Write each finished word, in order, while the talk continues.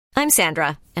I'm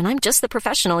Sandra, and I'm just the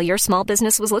professional your small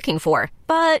business was looking for.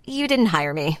 But you didn't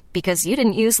hire me because you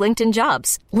didn't use LinkedIn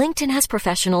Jobs. LinkedIn has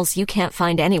professionals you can't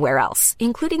find anywhere else,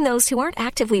 including those who aren't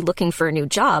actively looking for a new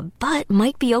job, but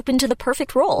might be open to the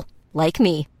perfect role, like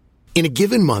me. In a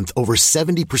given month, over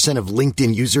 70% of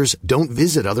LinkedIn users don't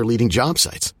visit other leading job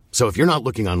sites. So if you're not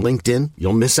looking on LinkedIn,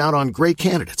 you'll miss out on great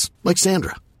candidates like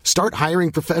Sandra. Start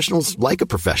hiring professionals like a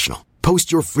professional.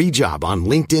 Post your free job on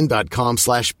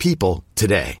linkedin.com/people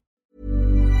today.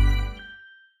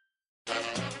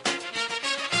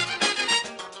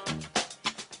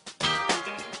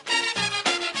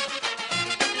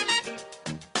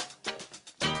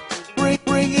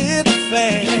 Bring it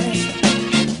fast.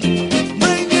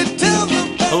 Bring it to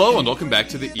the back. Hello and welcome back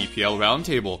to the EPL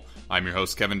Roundtable. I'm your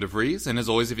host, Kevin DeVries, and as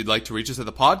always, if you'd like to reach us at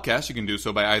the podcast, you can do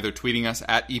so by either tweeting us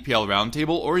at EPL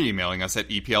Roundtable or emailing us at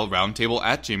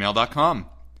eplroundtable@gmail.com.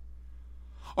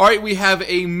 Alright, we have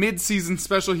a mid-season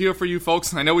special here for you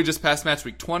folks. I know we just passed match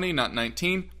week 20, not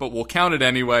 19, but we'll count it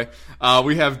anyway.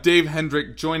 We have Dave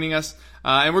Hendrick joining us,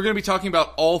 and we're going to be talking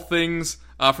about all things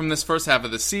from this first half of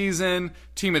the season,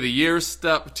 team of the year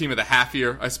stuff, team of the half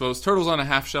year, I suppose. Turtles on a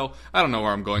half shell. I don't know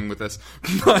where I'm going with this.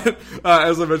 But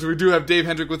as I mentioned, we do have Dave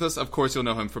Hendrick with us. Of course, you'll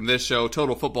know him from this show,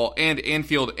 Total Football and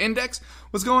Anfield Index.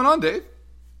 What's going on, Dave?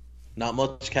 Not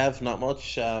much, Kev. Not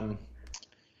much.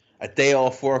 A day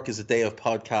off work is a day of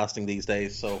podcasting these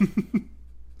days, so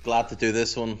glad to do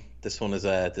this one. This one's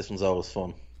always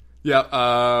fun.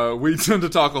 Yeah, we tend to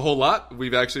talk a whole lot.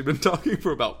 We've actually been talking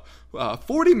for about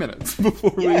 40 minutes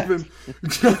before we even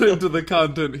got into the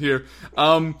content here.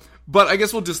 But I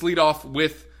guess we'll just lead off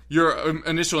with your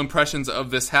initial impressions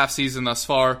of this half season thus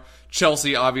far.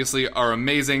 Chelsea, obviously, are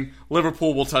amazing.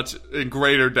 Liverpool will touch in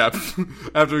greater depth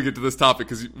after we get to this topic,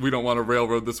 because we don't want to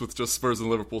railroad this with just Spurs and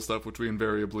Liverpool stuff, which we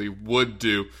invariably would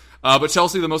do. But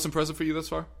Chelsea, the most impressive for you thus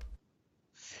far?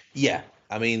 Yeah,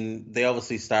 I mean, they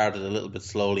obviously started a little bit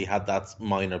slowly, had that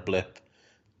minor blip,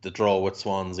 the draw with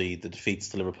Swansea, the defeats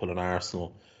to Liverpool and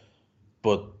Arsenal.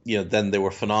 But, then they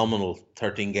were phenomenal.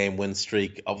 13-game win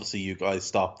streak. Obviously, you guys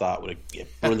stopped that with a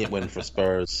brilliant win for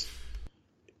Spurs.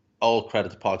 All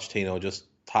credit to Pochettino, just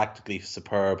tactically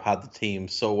superb, had the team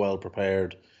so well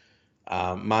prepared.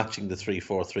 Matching the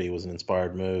 3-4-3 was an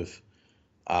inspired move.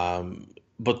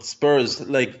 But Spurs,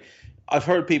 I've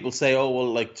heard people say,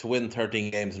 to win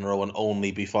 13 games in a row and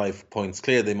only be 5 points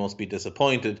clear, they must be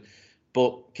disappointed.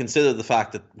 But consider the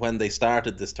fact that when they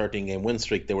started this 13-game win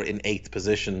streak, they were in 8th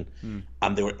position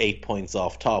and they were 8 points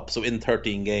off top. So in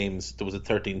 13 games, there was a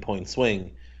 13-point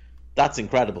swing. That's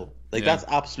incredible. That's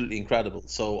absolutely incredible.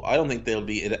 So I don't think they'll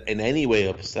be in any way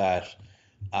upset.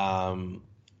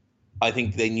 I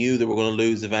think they knew they were going to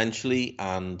lose eventually,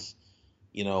 and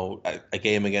a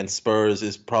game against Spurs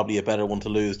is probably a better one to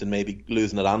lose than maybe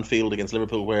losing at Anfield against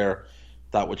Liverpool, where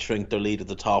that would shrink their lead at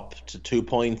the top to 2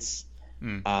 points.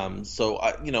 So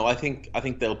I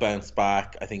think they'll bounce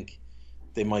back. I think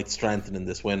they might strengthen in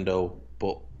this window,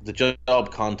 but the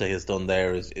job Conte has done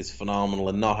there is phenomenal,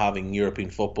 and not having European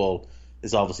football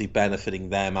is obviously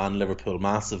benefiting them and Liverpool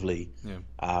massively,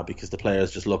 because the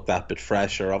players just look that bit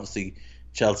fresher. Obviously,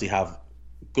 Chelsea have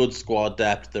good squad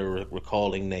depth. They're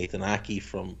recalling Nathan Ake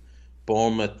from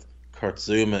Bournemouth. Kurt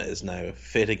Zuma is now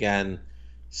fit again,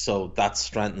 so that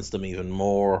strengthens them even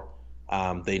more.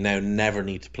 They now never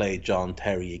need to play John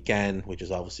Terry again, which is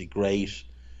obviously great.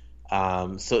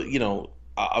 So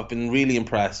I've been really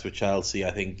impressed with Chelsea.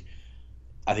 I think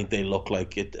they look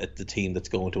like the team that's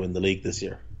going to win the league this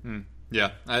year.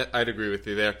 Yeah, I'd agree with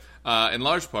you there. In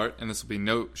large part, and this will be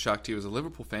no shock to you as a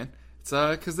Liverpool fan, it's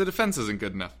because the defense isn't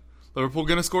good enough. Liverpool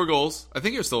going to score goals. I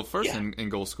think you're still first in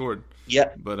goals scored.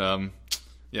 Yeah. But,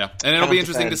 yeah. And it'll be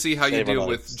interesting to see how you deal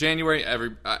with January.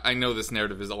 I know this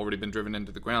narrative has already been driven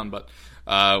into the ground, but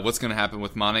what's going to happen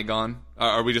with Mane gone?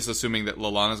 Are we just assuming that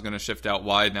Lallana's going to shift out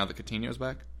wide now that Coutinho's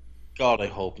back? God, I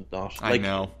hope not. I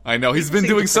know. He's been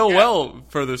doing so well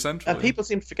further centrally. And people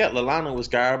seem to forget Lallana was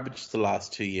garbage the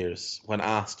last 2 years when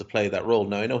asked to play that role.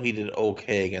 Now, I know he did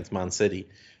okay against Man City,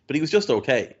 but he was just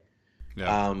okay.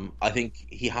 Yeah. I think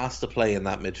he has to play in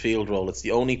that midfield role. It's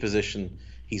the only position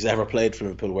he's ever played for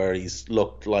Liverpool where he's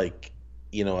looked like,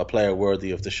 a player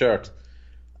worthy of the shirt.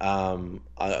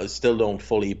 I still don't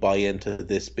fully buy into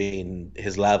this being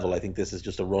his level. I think this is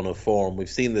just a run of form. We've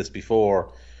seen this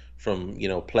before from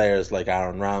players like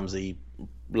Aaron Ramsey.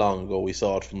 Long ago we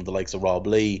saw it from the likes of Rob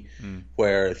Lee,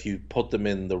 where if you put them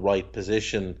in the right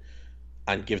position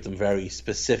and give them very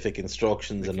specific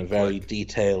instructions and a very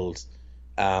detailed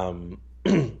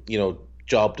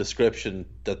job description,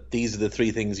 that these are the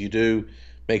 3 things you do,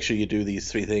 make sure you do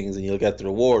these 3 things and you'll get the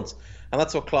rewards. And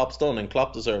that's what Klopp's done, and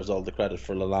Klopp deserves all the credit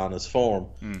for Lallana's form.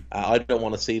 I don't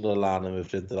want to see Lallana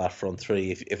moved into that front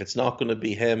three. If it's not going to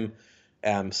be him,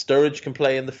 Sturridge can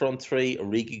play in the front three,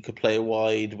 Origi could play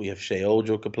wide, we have Shea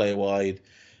Ojo could play wide.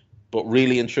 But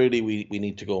really and truly, we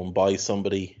need to go and buy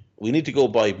somebody. We need to go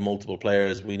buy multiple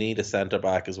players. We need a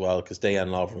centre-back as well, because Dejan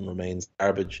Lovren remains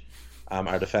garbage.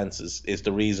 Our defence is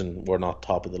the reason we're not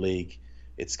top of the league.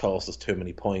 It's cost us too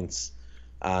many points.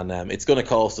 And it's going to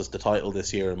cost us the title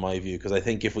this year, in my view, because I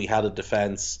think if we had a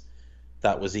defence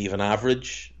that was even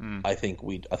average, I think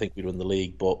we'd win the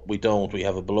league. But we don't. We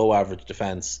have a below-average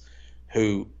defence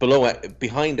who,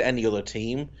 behind any other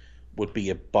team, would be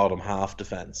a bottom half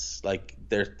defence. Like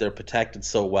they're protected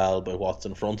so well by what's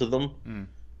in front of them.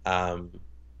 They're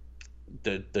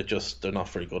not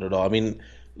very good at all. I mean,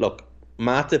 look,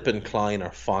 Matip and Klein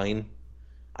are fine,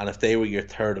 and if they were your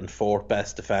third and fourth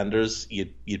best defenders,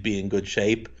 you'd be in good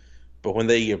shape. But when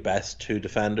they're your best two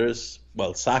defenders,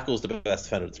 well, Sacco's the best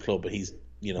defender at the club, but he's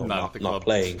not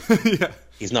playing. Yeah.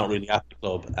 He's not really at the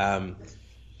club.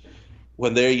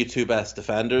 When they're your two best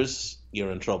defenders, you're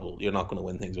in trouble. You're not going to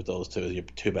win things with those two as your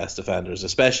two best defenders,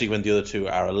 especially when the other two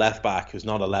are a left back who's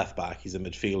not a left back. He's a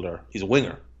midfielder. He's a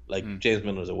winger. James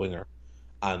Milner's a winger,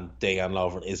 and Dejan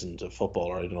Lovren isn't a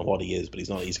footballer. I don't know what he is, but he's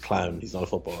not. He's a clown. He's not a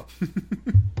footballer.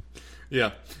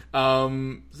 Yeah.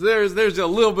 So there's a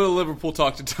little bit of Liverpool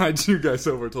talk to tide you guys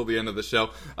over till the end of the show.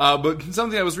 But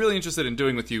something I was really interested in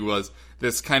doing with you was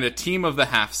this kind of team of the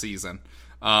half season.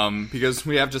 Because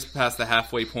we have just passed the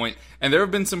halfway point, and there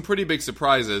have been some pretty big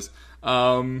surprises.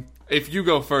 If you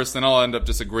go first, then I'll end up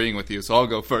disagreeing with you, so I'll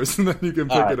go first, and then you can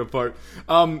pick it apart.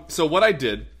 So what I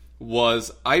did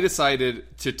was I decided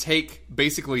to take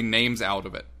basically names out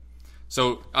of it.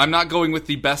 So I'm not going with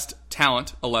the best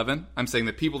talent 11. I'm saying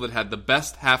the people that had the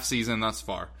best half season thus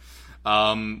far.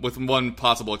 With one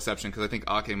possible exception, because I think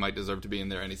Ake might deserve to be in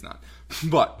there, and he's not.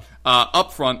 But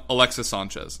up front, Alexis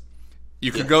Sanchez.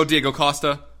 You could go Diego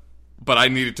Costa, but I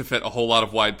needed to fit a whole lot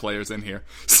of wide players in here.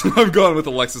 So I've gone with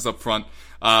Alexis up front.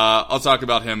 I'll talk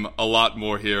about him a lot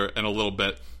more here in a little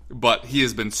bit, but he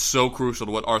has been so crucial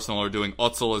to what Arsenal are doing.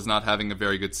 Özil is not having a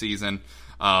very good season.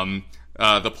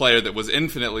 The player that was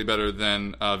infinitely better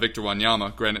than Victor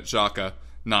Wanyama, Granit Xhaka,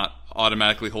 not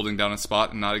automatically holding down a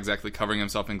spot and not exactly covering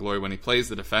himself in glory when he plays.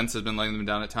 The defense has been letting them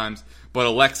down at times, but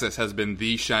Alexis has been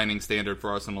the shining standard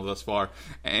for Arsenal thus far.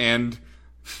 And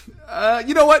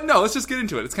you know what? No, let's just get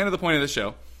into it. It's kind of the point of the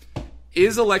show.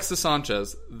 Is Alexis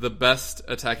Sanchez the best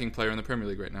attacking player in the Premier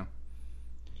League right now?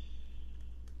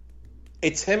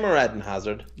 It's him or Eden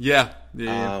Hazard. Yeah.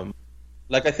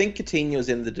 I think Coutinho's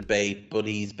in the debate, but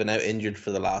he's been out injured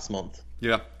for the last month.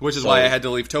 Yeah, which is why I had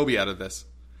to leave Toby out of this.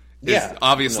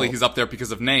 Obviously he's up there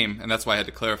because of name, and that's why I had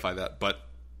to clarify that. But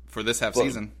for this half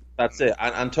season, that's it.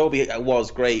 And Toby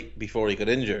was great before he got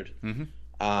injured.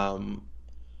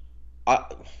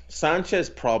 Sanchez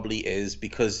probably is,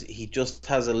 because he just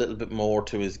has a little bit more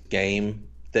to his game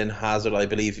than Hazard, I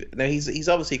believe. Now he's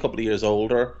obviously a couple of years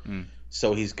older,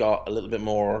 so he's got a little bit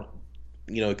more,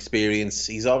 experience.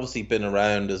 He's obviously been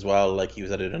around as well. Like, he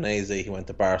was at Udinese, he went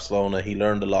to Barcelona, he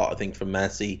learned a lot, I think, from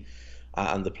Messi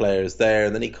and the players there,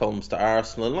 and then he comes to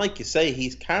Arsenal, and like you say,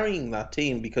 he's carrying that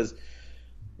team, because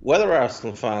whether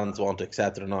Arsenal fans want to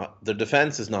accept it or not, their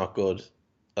defence is not good.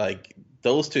 Like,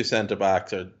 those two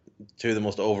centre-backs are two of the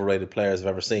most overrated players I've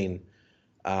ever seen.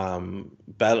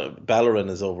 Bellerin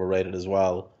is overrated as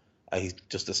well. He's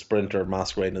just a sprinter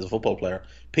masquerading as a football player.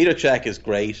 Peter Cech is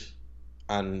great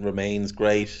and remains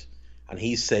great, and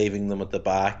he's saving them at the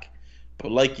back.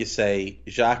 But like you say,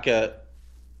 Xhaka,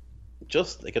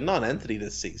 just like a non-entity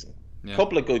this season. A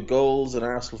couple of good goals, and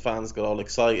Arsenal fans got all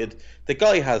excited. The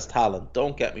guy has talent,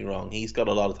 don't get me wrong. He's got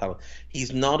a lot of talent.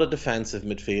 He's not a defensive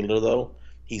midfielder, though.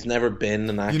 He's never been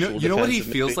an actual defensive midfielder. You know what he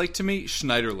feels like to me?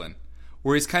 Schneiderlin,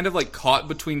 where he's kind of like caught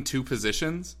between two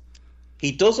positions.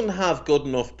 He doesn't have good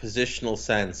enough positional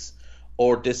sense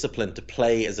or discipline to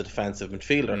play as a defensive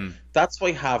midfielder. That's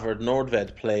why Havard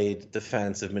Nordved played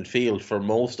defensive midfield for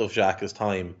most of Xhaka's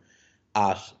time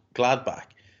at Gladbach.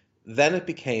 Then it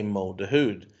became Mo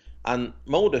Dahoud. And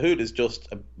Mo Dahoud is just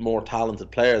a more talented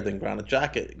player than Granit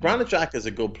Xhaka. Granit Xhaka is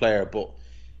a good player, but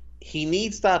he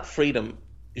needs that freedom.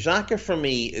 Xhaka, for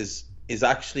me, is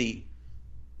actually...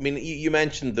 I mean, you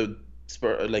mentioned there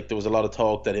was a lot of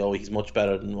talk that he's much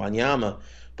better than Wanyama,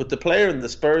 but the player in the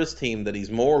Spurs team that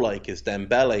he's more like is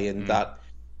Dembele, in that,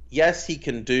 yes, he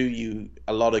can do you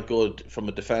a lot of good from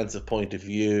a defensive point of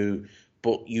view,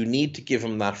 but you need to give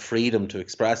him that freedom to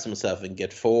express himself and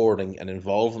get forward and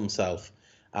involve himself.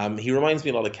 He reminds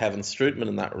me a lot of Kevin Strootman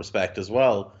in that respect as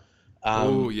well.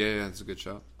 That's a good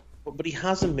shot. but he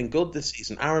hasn't been good this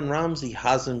season. Aaron Ramsey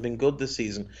hasn't been good this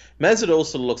season. Mesut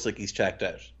Ozil looks like he's checked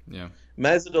out. Yeah.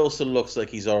 Mesut Ozil looks like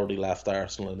he's already left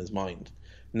Arsenal in his mind.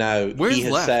 Now, Where's he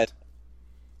has left? said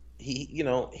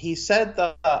he said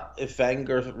that if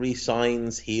Wenger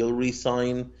resigns, he'll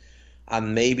resign,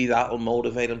 and maybe that'll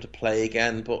motivate him to play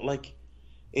again. But like,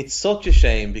 it's such a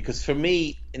shame because for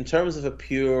me, in terms of a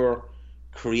pure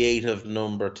creative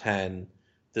number 10,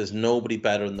 there's nobody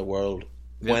better in the world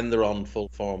when they're on full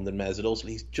form than Mesut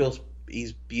Ozil.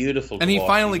 He's beautiful. And he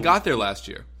finally got there last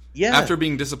year. Yeah, after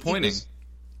being disappointing.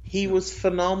 He was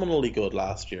phenomenally good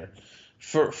last year.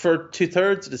 For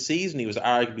 2/3 of the season, he was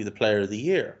arguably the player of the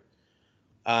year.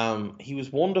 He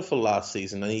was wonderful last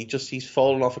season, and he's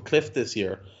fallen off a cliff this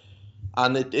year.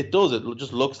 And it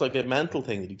just looks like a mental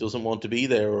thing that he doesn't want to be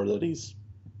there, or that he's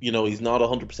not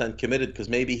 100% committed, because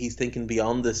maybe he's thinking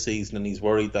beyond this season and he's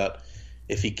worried that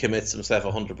if he commits himself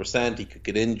 100%, he could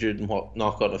get injured and what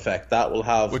knock-on effect that will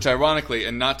have. Which ironically,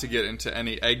 and not to get into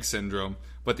any egg syndrome,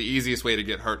 but the easiest way to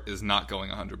get hurt is not going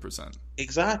 100%.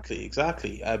 Exactly.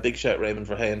 Big shout Raymond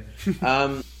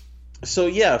Verheyen. So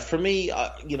yeah, for me,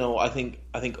 I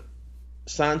think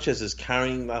Sanchez is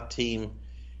carrying that team,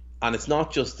 and it's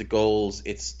not just the goals;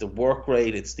 it's the work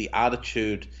rate, it's the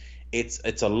attitude, it's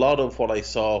a lot of what I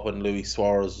saw when Luis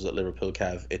Suarez was at Liverpool.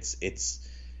 Kev, it's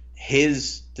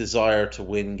his desire to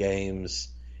win games,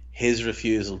 his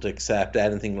refusal to accept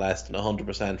anything less than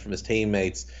 100% from his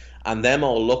teammates, and them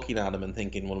all looking at him and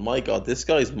thinking, well, my God, this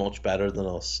guy's much better than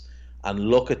us, and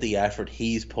look at the effort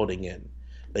he's putting in.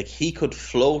 Like, he could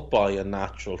float by a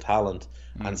natural talent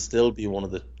and still be one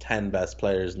of the 10 best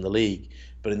players in the league,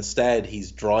 but instead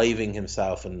he's driving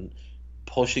himself and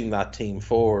pushing that team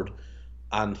forward,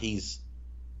 and he's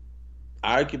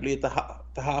arguably at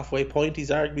the halfway point. He's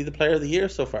arguably the player of the year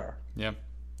so far.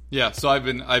 Yeah. So I've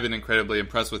been incredibly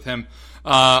impressed with him.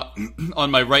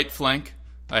 On my right flank,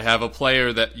 I have a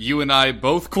player that you and I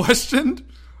both questioned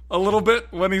a little bit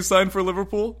when he signed for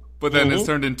Liverpool, but then it's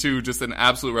turned into just an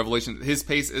absolute revelation. His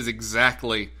pace is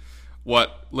exactly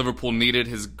what Liverpool needed.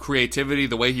 His creativity,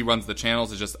 the way he runs the channels,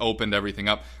 has just opened everything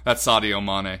up. That's Sadio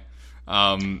Mane.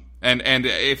 And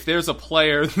if there's a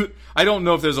player, I don't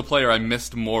know if there's a player I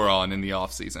missed more on in the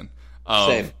offseason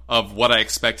of what I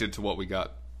expected to what we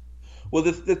got. Well,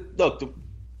 look,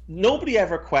 nobody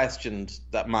ever questioned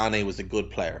that Mane was a good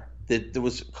player. There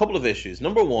was a couple of issues.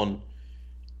 Number one,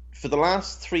 for the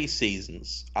last 3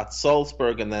 seasons at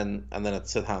Salzburg and then at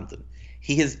Southampton,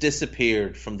 he has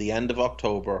disappeared from the end of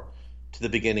October to the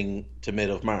beginning to mid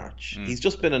of March. He's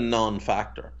just been a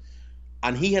non-factor.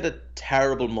 And he had a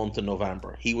terrible month in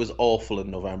November. He was awful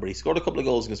in November. He scored a couple of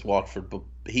goals against Watford, but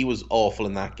he was awful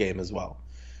in that game as well.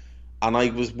 And I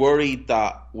was worried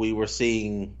that we were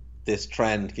seeing this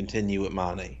trend continue with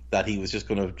Mane, that he was just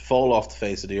going to fall off the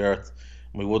face of the earth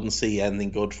and we wouldn't see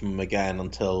anything good from him again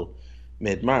until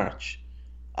mid-March.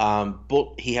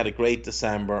 But he had a great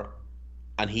December,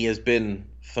 and he has been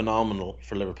phenomenal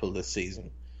for Liverpool this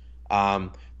season.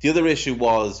 The other issue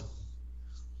was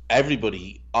we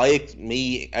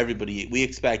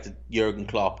expected Jurgen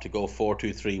Klopp to go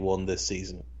 4-2-3-1 this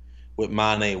season, with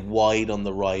Mane wide on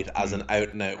the right as an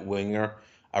out-and-out winger,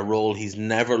 a role he's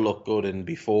never looked good in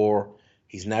before.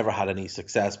 He's never had any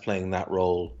success playing that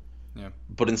role. Yeah.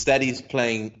 But instead he's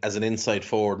playing as an inside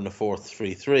forward in a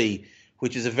 4-3-3,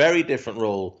 which is a very different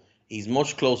role. He's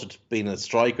much closer to being a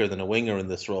striker than a winger in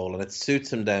this role, and it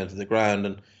suits him down to the ground.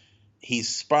 And he's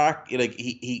sparked, like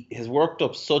he has worked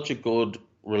up such a good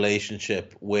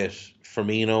relationship with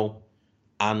Firmino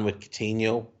and with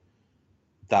Coutinho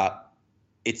that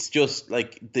it's just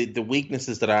like the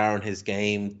weaknesses that are in his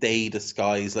game, they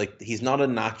disguise. Like, he's not a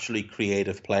naturally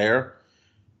creative player,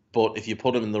 but if you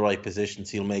put him in the right positions,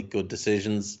 he'll make good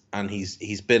decisions, and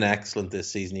he's been excellent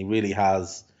this season. He really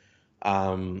has.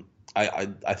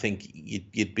 I think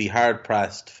you'd be hard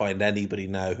pressed to find anybody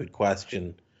now who'd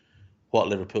question what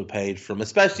Liverpool paid for him,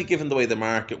 especially given the way the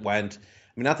market went.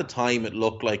 I mean, at the time it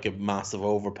looked like a massive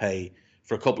overpay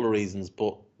for a couple of reasons,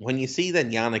 but when you see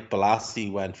then Yannick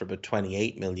Bolasie went for about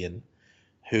 28 million,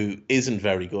 who isn't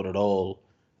very good at all,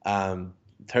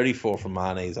 34 for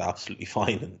Mane is absolutely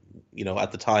fine. And,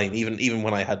 at the time, even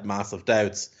when I had massive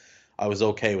doubts, I was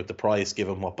okay with the price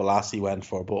given what Bolasie went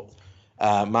for. But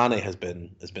Mane has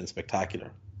been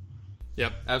spectacular.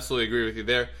 Yep, absolutely agree with you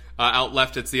there. Out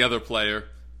left, it's the other player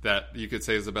that you could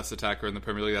say is the best attacker in the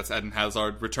Premier League. That's Eden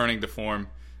Hazard, returning to form,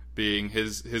 being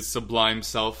his sublime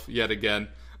self yet again.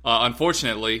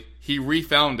 Unfortunately, he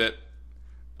refound it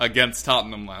against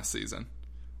Tottenham last season.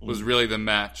 It was really the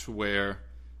match where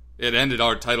it ended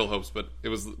our title hopes, but it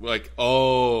was like,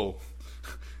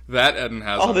 that Eden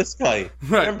Hazard. Oh, this guy.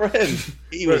 Right. Remember him?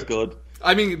 He was good.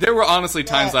 I mean, there were honestly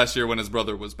times last year when his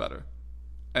brother was better.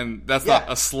 And that's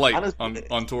not a slight on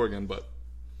Torgan, but...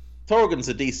 Torgan's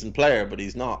a decent player, but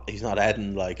he's not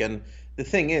Eden, like. And the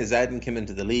thing is, Eden came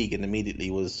into the league and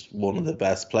immediately was one of the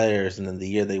best players, and then the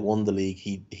year they won the league,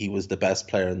 he was the best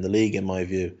player in the league, in my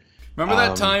view. Remember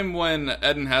that time when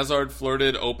Eden Hazard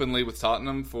flirted openly with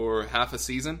Tottenham for half a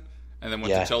season, and then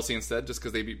went to Chelsea instead just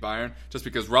because they beat Bayern? Just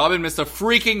because Robin missed a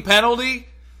freaking penalty?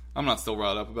 I'm not still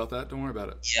riled up about that. Don't worry about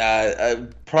it. Yeah,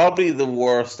 probably the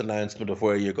worst announcement of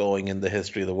where you're going in the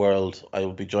history of the world. I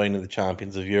will be joining the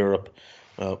champions of Europe.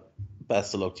 Well,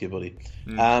 best of luck to you, buddy.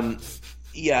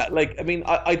 Yeah, like, I mean,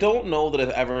 I don't know that I've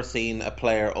ever seen a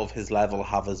player of his level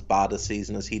have as bad a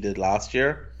season as he did last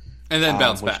year. And then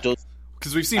bounce back.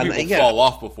 Because we've seen people fall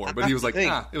off before, but he was like,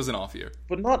 it was an off year.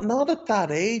 But not at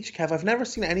that age, Kev. I've never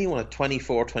seen anyone at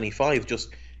 24, 25 just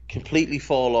completely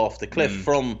fall off the cliff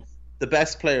from the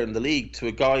best player in the league to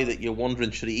a guy that you're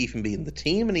wondering should he even be in the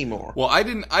team anymore. Well, I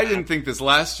didn't think this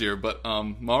last year, but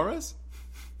Mahrez?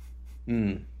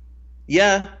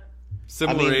 Yeah.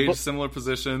 Similar age, similar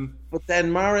position. But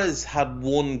then Mahrez had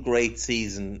one great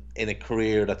season in a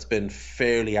career that's been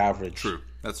fairly average. True.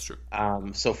 That's true.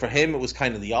 So for him, it was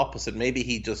kind of the opposite. Maybe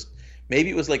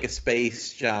it was like a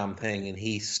Space Jam thing, and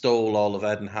he stole all of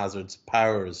Eden Hazard's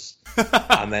powers.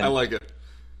 And then I like it.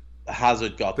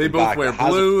 Hazard got They them both back. wear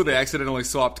blue. They accidentally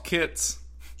swapped kits.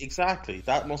 Exactly.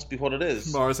 That must be what it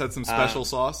is. Mahrez had some special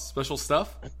sauce, special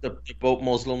stuff. They're both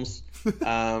Muslims.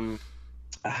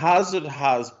 Hazard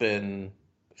has been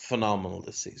phenomenal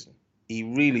this season. He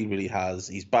really, really has.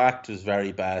 He's back to his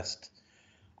very best.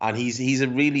 And he's a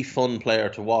really fun player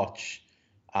to watch.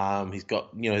 He's got,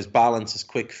 his balance, his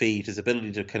quick feet, his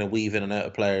ability to kind of weave in and out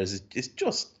of players.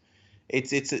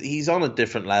 He's on a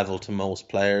different level to most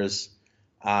players.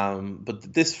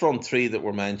 But this front three that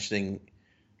we're mentioning,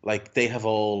 like, they have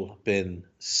all been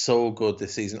so good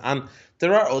this season. And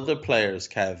there are other players,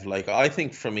 Kev. Like, I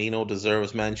think Firmino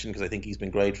deserves mention because I think he's been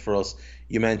great for us.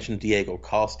 You mentioned Diego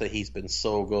Costa. He's been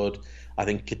so good. I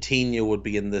think Coutinho would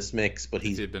be in this mix, but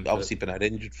he's obviously been out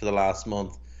injured for the last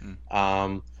month.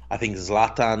 I think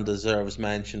Zlatan deserves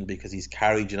mention because he's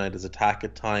carried United's attack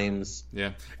at times.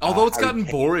 Yeah. Although it's gotten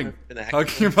boring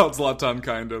talking about Zlatan,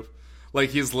 kind of. Like,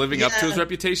 he's living up to his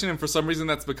reputation, and for some reason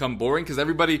that's become boring because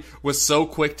everybody was so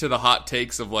quick to the hot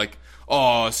takes of like,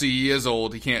 oh, see, he is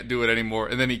old, he can't do it anymore,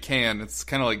 and then he can. It's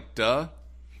kind of like, duh.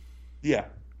 Yeah.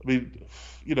 I mean,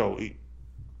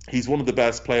 he's one of the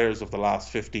best players of the last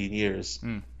 15 years.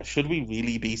 Should we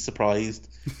really be surprised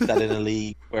that in a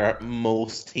league where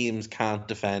most teams can't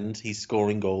defend, he's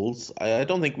scoring goals? I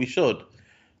don't think we should.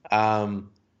 Like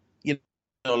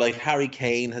Harry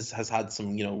Kane has had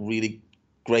some, really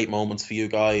great moments for you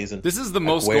guys. And this is the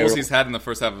most goals he's had in the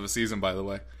first half of a season, by the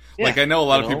way. Yeah, like, I know a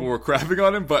lot of people were crapping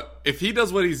on him, but if he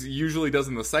does what he usually does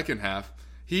in the second half,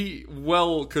 he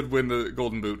could win the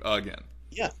Golden Boot again.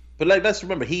 Yeah. But let's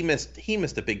remember, he missed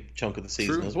a big chunk of the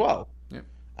season as well. Yeah.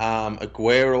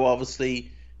 Aguero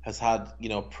obviously has had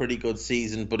pretty good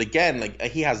season, but again, like,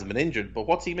 he hasn't been injured. But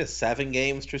what's he missed? 7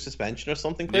 games through suspension or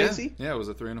something crazy? Yeah, it was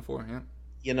a 3 and a 4. Yeah.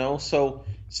 So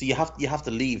you have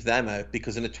to leave them out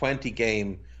because in a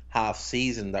 20-game half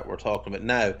season that we're talking about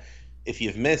now, if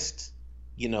you've missed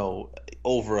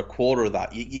over a quarter of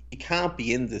that, you can't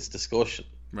be in this discussion.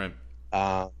 Right.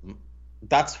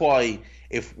 That's why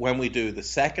when we do the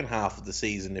second half of the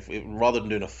season, rather than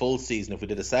doing a full season, if we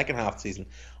did a second half of the season,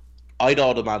 I'd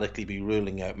automatically be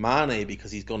ruling out Mane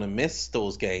because he's going to miss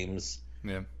those games.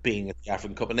 Yeah. Being at the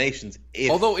African Cup of Nations.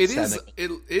 Although it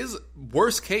is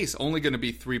worst case only going to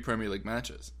be 3 Premier League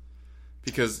matches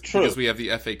because we have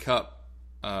the FA Cup.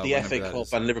 The FA Cup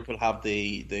and Liverpool have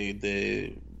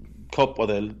the Cup or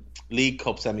the League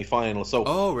Cup semi-final. So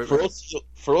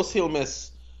for us, he'll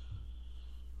miss.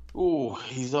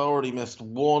 He's already missed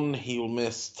 1. He'll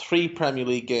miss 3 Premier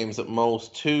League games at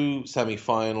most, 2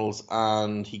 semi-finals,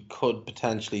 and he could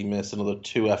potentially miss another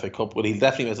 2 FA Cup. Well, he'll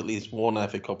definitely miss at least 1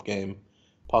 FA Cup game,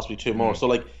 possibly 2 more. So,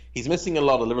 like, he's missing a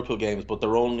lot of Liverpool games, but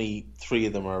only 3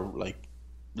 of them are, like,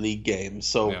 league games.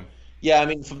 So, yeah, I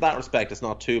mean, from that respect, it's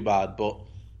not too bad, but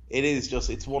it is just,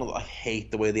 it's one of the, I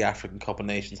hate the way the African Cup of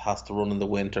Nations has to run in the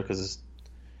winter because it's,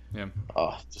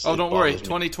 don't worry,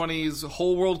 2020's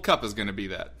whole World Cup is going to be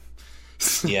that.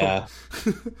 Yeah.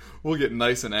 We'll get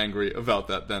nice and angry about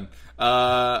that then.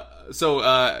 So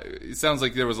it sounds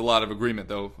like there was a lot of agreement,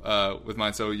 though, with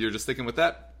mine. So you're just sticking with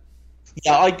that?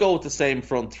 Yeah, I'd go with the same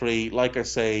front three. Like I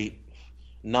say,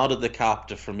 nodded the cap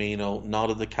to Firmino,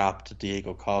 nodded the cap to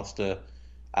Diego Costa.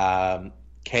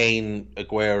 Kane,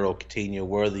 Aguero, Coutinho,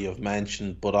 worthy of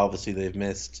mention, but obviously they've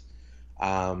missed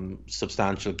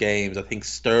substantial games. I think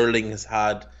Sterling has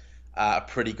had a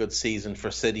pretty good season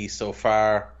for City so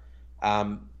far.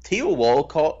 Theo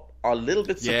Walcott, a little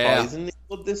bit surprisingly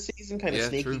good this season, kind of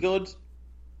sneaky good.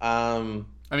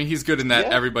 I mean, he's good in that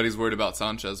everybody's worried about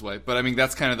Sanchez way, but I mean,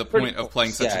 that's kind of the point of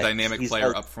playing such a dynamic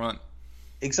player up front.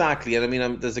 Exactly, and I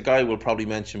mean, there's a guy we'll probably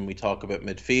mention when we talk about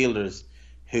midfielders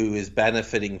who is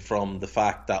benefiting from the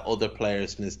fact that other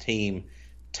players in his team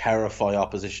terrify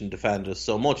opposition defenders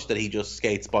so much that he just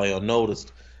skates by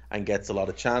unnoticed and gets a lot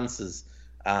of chances.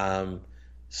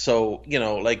 So, you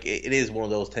know, like, it is one of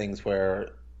those things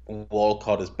where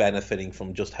Walcott is benefiting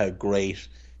from just how great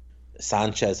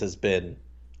Sanchez has been,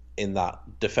 in that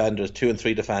defenders, 2 and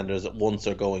 3 defenders at once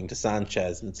are going to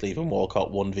Sanchez, and it's leaving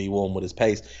Walcott 1v1 with his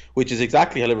pace, which is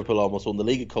exactly how Liverpool almost won the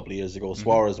league a couple of years ago.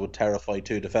 Suarez would terrify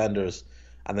 2 defenders,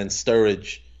 and then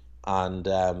Sturridge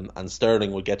and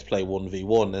Sterling would get to play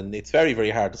 1v1, and it's very,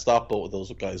 very hard to stop both of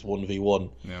those guys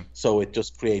 1v1. Yeah. So it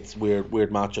just creates weird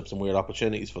matchups and weird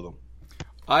opportunities for them.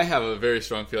 I have a very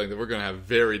strong feeling that we're going to have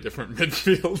very different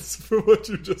midfields for what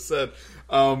you just said.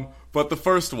 But the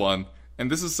first one, and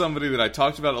this is somebody that I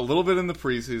talked about a little bit in the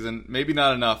preseason, maybe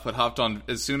not enough, but hopped on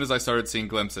as soon as I started seeing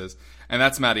glimpses, and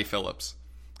that's Matty Phillips,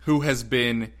 who has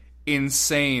been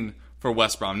insane for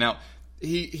West Brom. Now,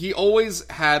 he always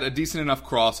had a decent enough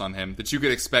cross on him that you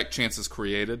could expect chances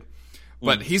created,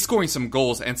 but he's scoring some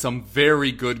goals, and some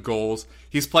very good goals.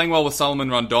 He's playing well with Salomon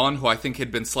Rondon, who I think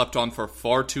had been slept on for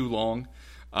far too long.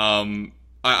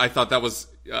 I thought that was,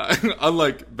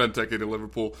 unlike Benteke to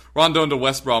Liverpool, Rondon to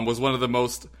West Brom was one of the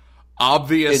most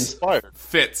obvious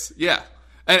fits. Yeah.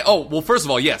 And first of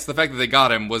all, yes, the fact that they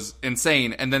got him was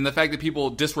insane, and then the fact that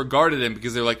people disregarded him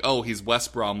because they're like, oh, he's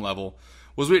West Brom level,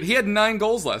 was weird. He had 9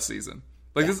 goals last season.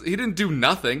 Like, he didn't do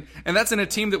nothing, and that's in a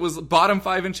team that was bottom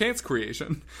 5 in chance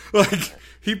creation. Like,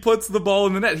 he puts the ball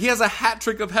in the net. He has a hat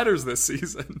trick of headers this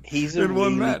season. He's in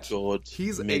one match. Good,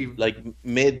 he's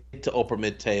mid to upper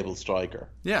mid-table striker.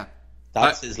 Yeah,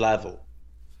 that's his level.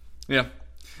 Yeah,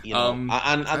 you know,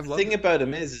 and the thing about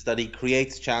him is that he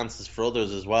creates chances for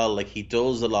others as well. Like, he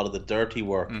does a lot of the dirty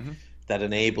work that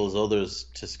enables others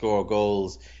to score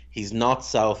goals. He's not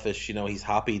selfish. You know, he's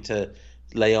happy to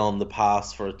lay on the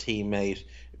pass for a teammate.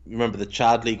 Remember the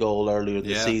Chadley goal earlier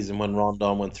this season when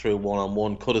Rondon went through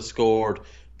one-on-one, could have scored,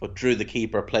 but Drew, the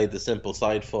keeper, played the simple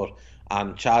side foot,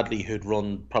 and Chadley, who'd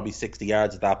run probably 60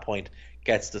 yards at that point,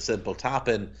 gets the simple tap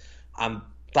in. And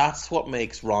that's what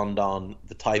makes Rondon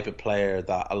the type of player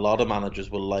that a lot of managers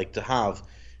will like to have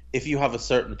if you have a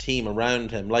certain team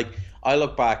around him. Like, I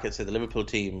look back at, say, the Liverpool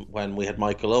team when we had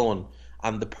Michael Owen,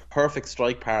 and the perfect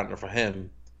strike partner for him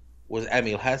was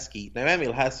Emile Heskey. Now,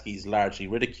 Emile Heskey's largely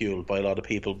ridiculed by a lot of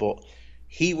people, but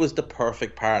he was the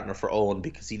perfect partner for Owen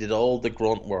because he did all the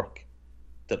grunt work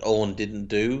that Owen didn't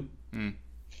do.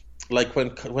 Like,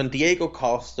 when Diego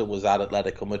Costa was at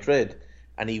Atletico Madrid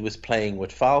and he was playing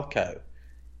with Falcao,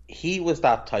 he was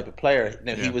that type of player.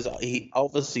 Now, he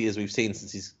obviously, as we've seen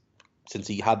since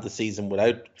he had the season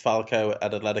without Falcao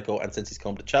at Atletico and since he's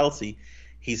come to Chelsea,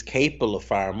 he's capable of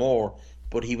far more,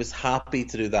 but he was happy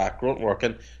to do that grunt work.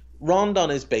 And Rondon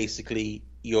is basically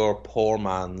your poor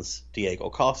man's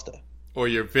Diego Costa. Or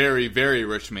your very, very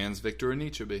rich man's Victor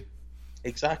Anichebe.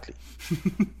 Exactly.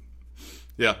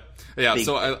 Yeah.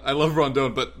 So I love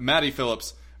Rondon, but Matty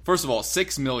Phillips, first of all,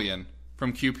 $6 million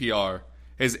from QPR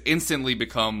has instantly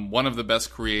become one of the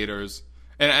best creators.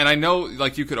 And I know,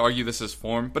 like, you could argue this is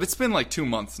form, but it's been like 2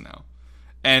 months now.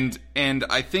 And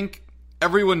I think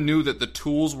everyone knew that the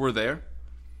tools were there.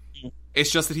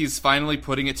 It's just that he's finally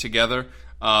putting it together.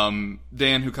 Dan,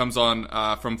 who comes on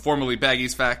from formerly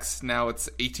Baggies Facts, now it's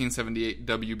 1878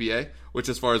 WBA, which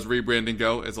as far as rebranding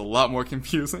go is a lot more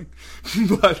confusing.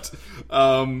 But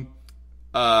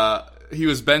he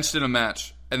was benched in a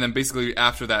match, and then basically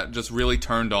after that just really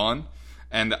turned on.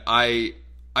 And I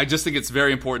just think it's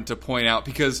very important to point out,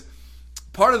 because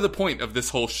part of the point of this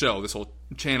whole show, this whole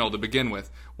channel to begin with,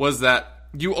 was that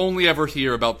you only ever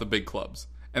hear about the big clubs.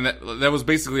 And that was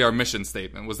basically our mission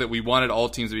statement, was that we wanted all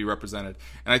teams to be represented.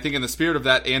 And I think in the spirit of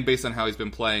that, and based on how he's been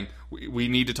playing, we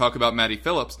need to talk about Matty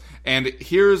Phillips. And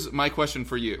here's my question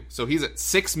for you. So he's at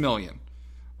 $6 million,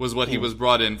 was what he was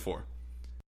brought in for.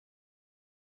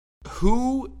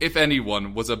 Who, if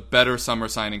anyone, was a better summer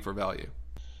signing for value?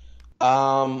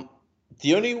 The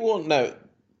only one... Now,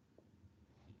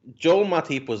 Joel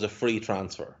Matip was a free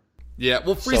transfer. Yeah,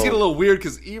 well, free's get a little weird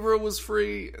because Ibra was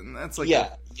free, and that's like... Yeah,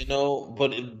 you know,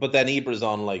 but then Ibra's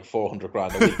on like 400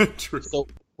 grand a week. True. So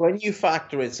when you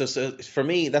factor in... So for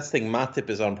me, that's the thing,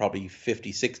 Matip is on probably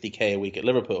 50, 60k a week at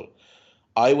Liverpool.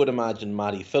 I would imagine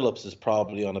Matty Phillips is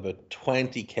probably on about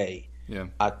 20k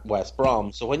at West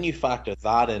Brom. So when you factor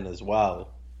that in as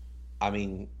well, I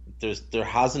mean, there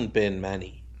hasn't been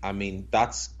many I mean,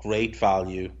 that's great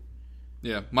value.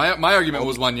 Yeah, my argument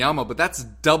was Wanyama, but that's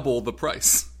double the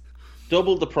price.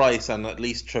 Double the price and at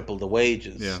least triple the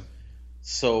wages. Yeah.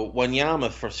 So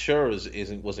Wanyama for sure was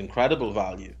incredible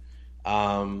value.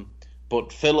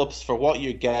 But Phillips, for what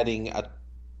you're getting at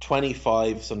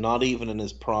 25, so not even in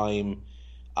his prime,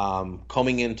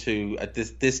 coming into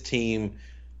this team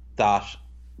that,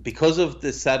 because of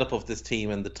the setup of this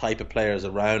team and the type of players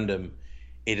around him,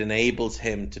 it enables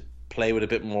him to play with a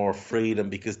bit more freedom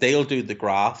because they'll do the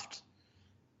graft.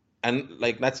 And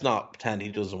like, let's not pretend he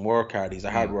doesn't work hard. He's a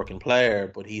hard-working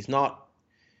player, but he's not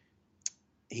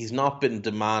been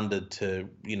demanded to,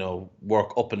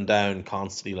 work up and down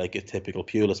constantly like a typical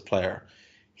Pulis player.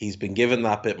 He's been given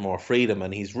that bit more freedom,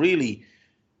 and he's really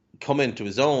come into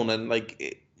his own. And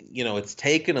it's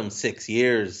taken him 6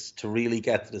 years to really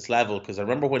get to this level. Because I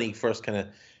remember when he first kind of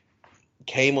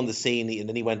came on the scene, and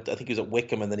then he went, I think he was at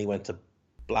Wickham, and then he went to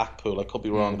Blackpool. I could be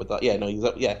wrong about that. Yeah, no,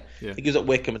 I think he was at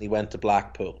Wickham and he went to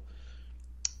Blackpool.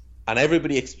 And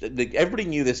everybody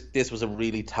knew this was a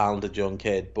really talented young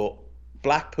kid, but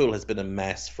Blackpool has been a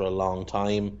mess for a long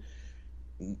time.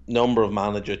 Number of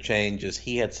manager changes.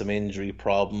 He had some injury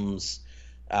problems.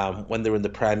 When they were in the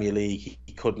Premier League,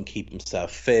 he couldn't keep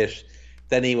himself fit.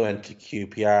 Then he went to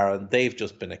QPR, and they've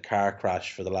just been a car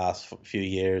crash for the last few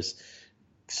years.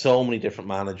 So many different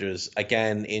managers.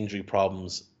 Again, injury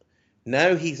problems.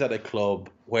 Now he's at a club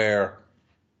where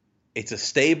it's a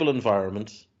stable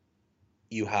environment.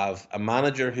 You have a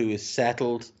manager who is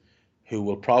settled, who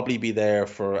will probably be there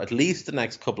for at least the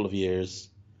next couple of years.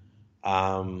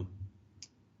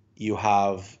 You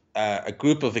have a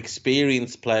group of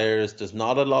experienced players. There's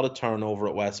not a lot of turnover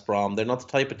at West Brom. They're not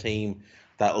the type of team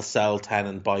that'll sell 10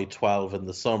 and buy 12 in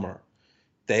the summer.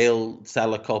 They'll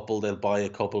sell a couple, they'll buy a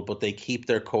couple, but they keep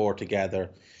their core together.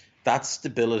 That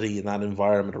stability in that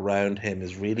environment around him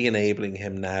is really enabling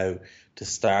him now to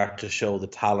start to show the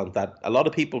talent that a lot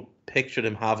of people pictured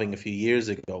him having a few years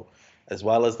ago. As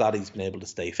well as that, he's been able to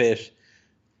stay fit.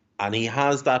 And he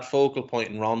has that focal point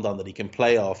in Rondon that he can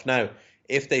play off. Now,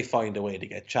 if they find a way to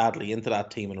get Chadley into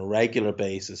that team on a regular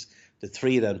basis, the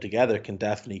three of them together can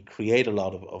definitely create a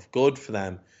lot of good for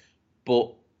them.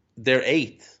 But they're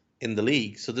 8th in the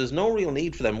league, so there's no real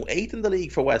need for them. 8th in the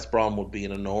league for West Brom would be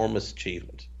an enormous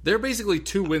achievement. They're basically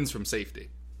 2 wins from safety.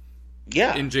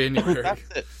 Yeah. In January. That's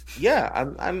it.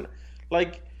 Yeah, and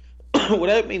like,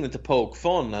 without meaning to poke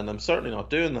fun, and I'm certainly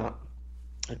not doing that,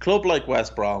 a club like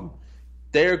West Brom,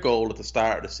 their goal at the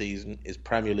start of the season is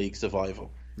Premier League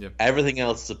survival. Yep. Everything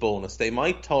else is a bonus. They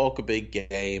might talk a big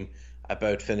game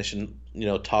about finishing,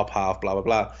 top half, blah, blah,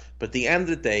 blah. But at the end of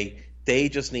the day, they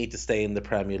just need to stay in the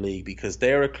Premier League because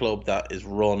they're a club that is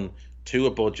run to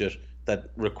a budget that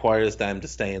requires them to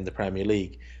stay in the Premier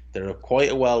League. They're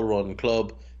quite a well-run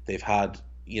club. They've had,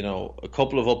 a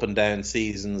couple of up and down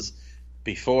seasons.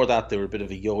 Before that, they were a bit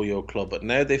of a yo-yo club, but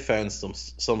now they've found some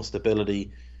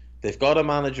stability. They've got a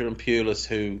manager in Pulis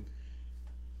who,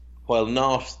 while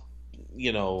not, he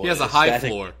has a high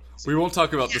floor. We won't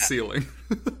talk about the ceiling.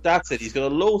 That's it. He's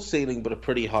got a low ceiling, but a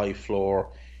pretty high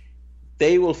floor.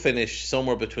 They will finish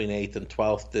somewhere between 8th and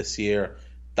 12th this year.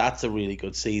 That's a really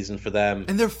good season for them.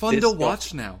 And they're fun to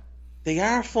watch now. They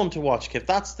are fun to watch, Kev.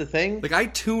 That's the thing. Like, I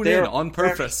tune in on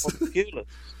purpose.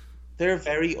 They're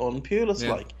very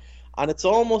un-Pulis-like. Yeah. And it's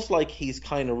almost like he's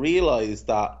kind of realised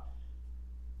that,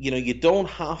 you don't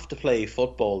have to play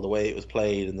football the way it was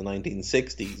played in the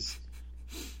 1960s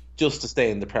just to stay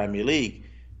in the Premier League.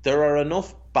 There are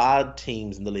enough bad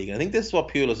teams in the league. And I think this is what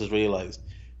Pulis has realised.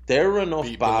 There are enough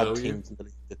bad teams in the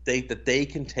league that they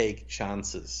can take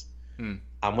chances.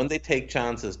 And when they take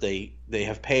chances, they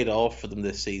have paid off for them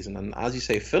this season. And as you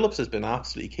say, Phillips has been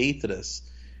absolutely key to this.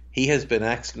 He has been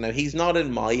excellent. Now, he's not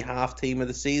in my half team of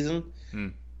the season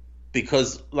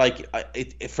because,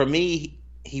 for me,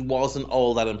 he wasn't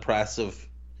all that impressive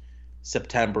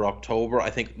September, October. I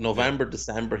think November,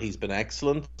 December, he's been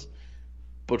excellent.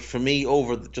 But for me,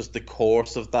 over just the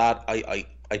course of that,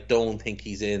 I don't think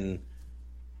he's in.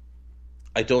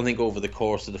 I don't think over the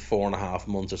course of the 4.5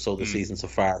 months or so the season so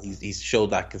far, he's showed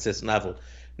that consistent level.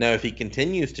 Now, if he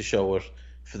continues to show it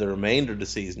for the remainder of the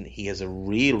season, he has a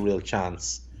real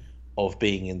chance of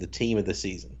being in the team of the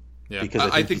season. Yeah, because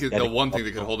I think the one thing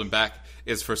that could hold him back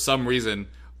is for some reason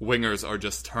wingers are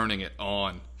just turning it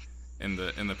on in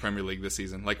the Premier League this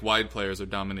season. Like, wide players are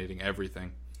dominating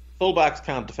everything. Fullbacks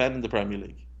can't defend in the Premier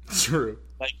League. True.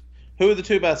 Like, who are the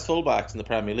 2 best fullbacks in the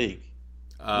Premier League?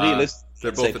 Realistically,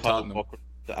 they're both at Tottenham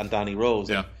and Danny Rose.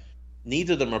 Yeah. And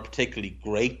neither of them are particularly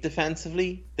great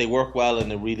defensively. They work well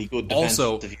in a really good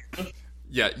defensive unit.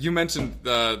 Yeah, you mentioned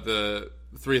the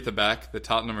 3 at the back that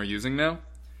Tottenham are using now.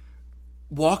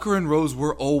 Walker and Rose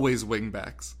were always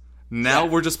wingbacks. Now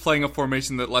we're just playing a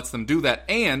formation that lets them do that.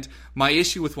 And my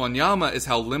issue with Wanyama is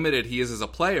how limited he is as a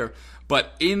player.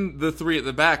 But in the three at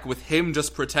the back, with him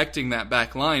just protecting that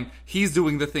back line, he's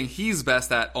doing the thing he's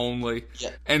best at only.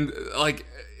 Yeah. And, like,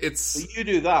 it's... So you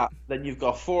do that, then you've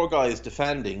got 4 guys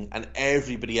defending, and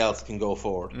everybody else can go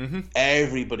forward.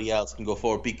 Everybody else can go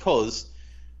forward because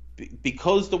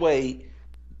the way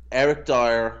Eric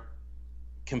Dyer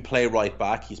can play right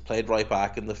back. He's played right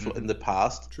back in the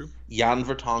past. True. Jan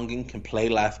Vertonghen can play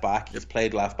left back. He's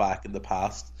played left back in the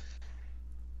past.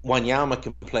 Wanyama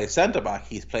can play centre back.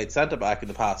 He's played centre back in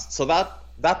the past. So that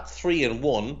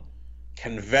 3-in-1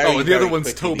 can very. Oh, the other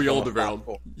one's Toby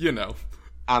Alderweireld. You know,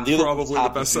 and the other probably one's the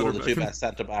best centre back. The 2 best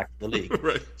centre back in the league.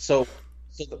 Right. So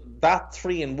that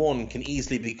 3-in-1 can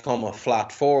easily become a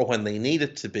flat 4 when they need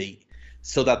it to be,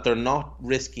 so that they're not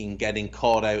risking getting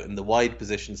caught out in the wide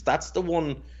positions. That's the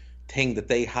one thing that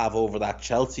they have over that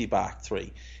Chelsea back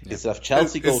 3. Is that if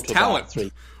Chelsea go to talent, back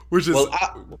 3, which is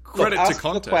credit to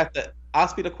Conte.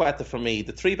 Azpilicueta, for me,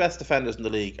 the 3 best defenders in the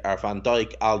league are Van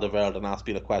Dijk, Alderweireld, and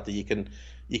Azpilicueta.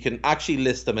 You can actually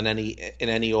list them in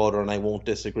any order, and I won't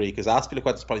disagree, because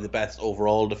Azpilicueta is probably the best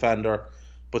overall defender,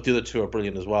 but the other 2 are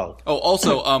brilliant as well. Oh,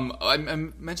 also, I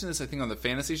mentioned this, I think, on the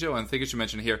fantasy show, and I think I should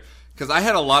mention it here, because I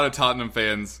had a lot of Tottenham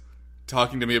fans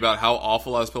talking to me about how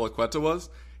awful Azpilicueta was.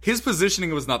 His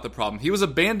positioning was not the problem. He was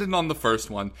abandoned on the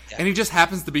first one, and he just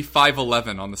happens to be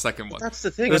 5'11" on the second one. That's the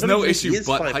thing. There's no issue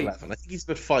but 5'11". height. I think he's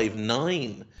about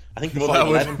 5'9". I think the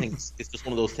 5'11" thing is just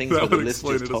one of those things where the list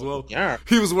just as well. Yeah.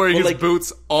 He was wearing his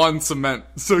boots on cement,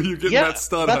 so you get that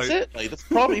stud that's height. it. Like, that's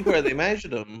probably where they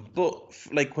measured him. But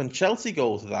like when Chelsea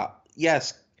go to that,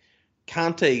 yes,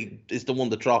 Kante is the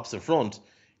one that drops in front.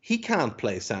 He can't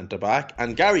play centre back,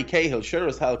 and Gary Cahill sure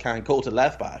as hell can't go to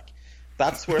left back.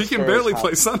 That's where he can barely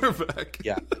play centre back.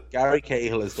 Yeah, Gary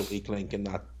Cahill is the weak link in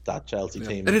that Chelsea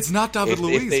team, and it's not David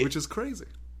Luiz, which is crazy.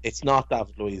 It's not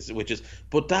David Luiz,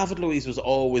 but David Luiz was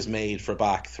always made for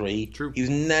back 3. True. He was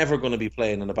never going to be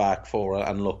playing in a back 4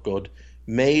 and look good.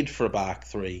 Made for a back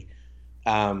 3.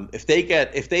 If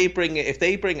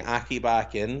they bring Aki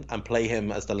back in and play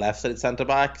him as the left-sided centre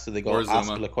back, so they go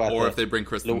Azpilicueta, or if they bring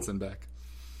Christensen back.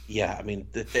 Yeah, I mean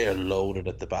they're loaded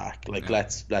at the back. Like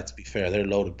let's be fair, they're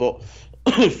loaded. But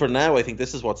for now, I think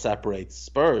this is what separates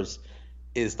Spurs,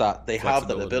 is that they have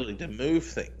that ability to move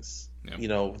things. Yep. You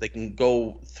know, they can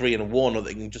go 3-in-1, or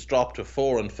they can just drop to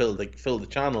 4 and fill the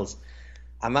channels,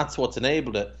 and that's what's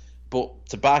enabled it. But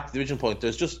to back the original point,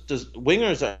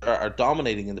 wingers are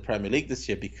dominating in the Premier League this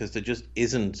year because there just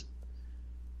isn't.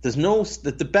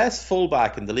 The best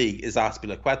fullback in the league is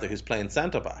Azpilicueta, who's playing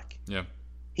centre back. Yeah.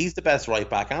 He's the best right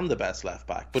back and the best left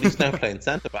back, but he's now playing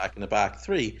centre back in a back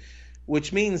 3,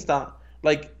 which means that,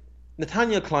 like,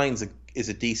 Nathaniel Klein is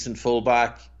a decent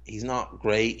fullback. He's not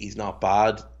great. He's not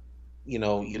bad. You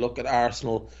know, you look at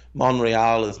Arsenal.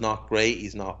 Monreal is not great.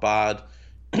 He's not bad.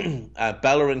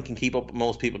 Bellerin can keep up with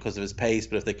most people because of his pace,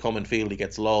 but if they come in field, he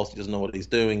gets lost. He doesn't know what he's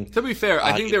doing. To be fair,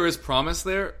 I think there is promise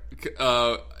there.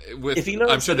 I'm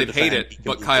sure they'd hate it,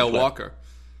 but Kyle Walker.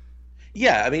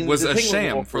 Yeah, I mean, was a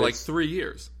sham for like 3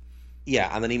 years.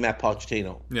 Yeah, and then he met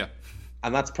Pochettino. Yeah.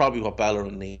 And that's probably what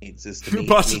Bellerin needs, is to meet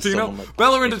Pochettino. Like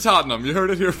Bellerin to Tottenham. You heard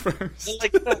it here first. Well,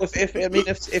 like, you know,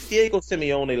 if Diego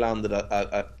Simeone landed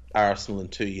at Arsenal in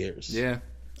 2 years, yeah.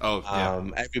 Oh,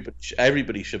 yeah.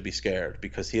 Everybody should be scared,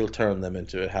 because he'll turn them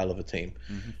into a hell of a team.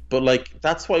 Mm-hmm. But like,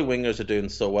 that's why wingers are doing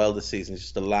so well this season. It's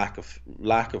just a lack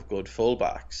of good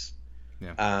fullbacks.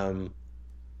 Yeah.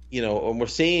 You know, and we're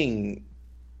seeing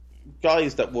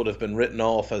guys that would have been written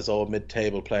off as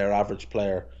mid-table player, average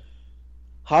player,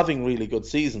 having really good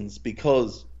seasons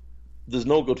because there's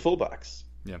no good fullbacks.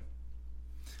 Yeah.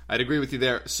 I'd agree with you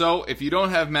there. So, if you don't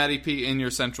have Matty P in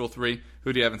your central 3,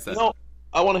 who do you have instead? No,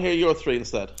 I want to hear your 3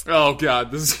 instead. Oh,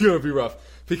 God, this is going to be rough.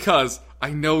 Because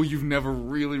I know you've never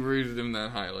really rated him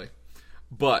that highly.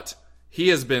 But he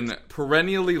has been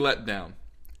perennially let down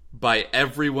by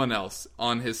everyone else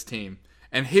on his team.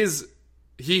 And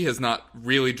he has not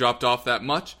really dropped off that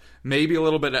much. Maybe a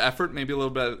little bit of effort, maybe a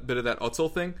little bit of that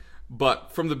Özil thing.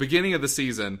 But from the beginning of the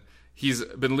season, he's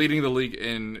been leading the league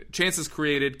in chances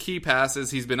created, key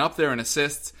passes. He's been up there in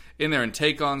assists, in there in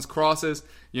take-ons, crosses.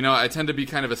 You know, I tend to be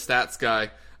kind of a stats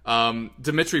guy.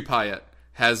 Dimitri Payet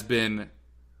has been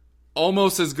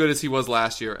almost as good as he was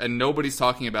last year, and nobody's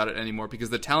talking about it anymore because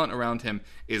the talent around him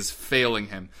is failing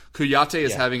him. Kouyaté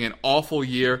is having an awful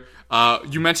year.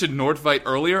 You mentioned Nordtveit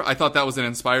earlier. I thought that was an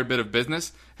inspired bit of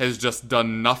business. Has just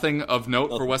done nothing of note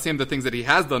for West Ham. The things that he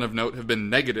has done of note have been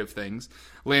negative things.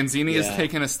 Lanzini has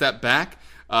taken a step back.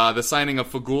 The signing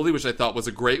of Faguli, which I thought was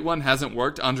a great one, hasn't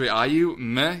worked. Andre Ayew,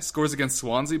 meh, scores against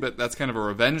Swansea, but that's kind of a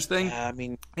revenge thing.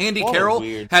 Andy Carroll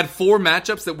had 4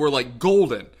 matchups that were like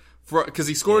golden. Because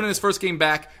he scored in his first game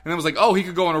back, and then was like, oh, he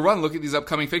could go on a run. Look at these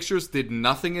upcoming fixtures. Did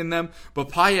nothing in them. But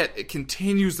Payet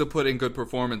continues to put in good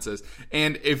performances.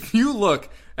 And if you look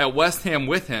at West Ham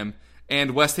with him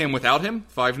and West Ham without him,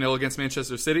 5-0 against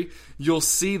Manchester City, you'll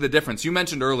see the difference. You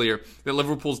mentioned earlier that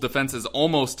Liverpool's defense is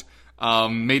almost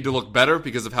made to look better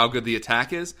because of how good the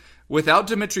attack is. Without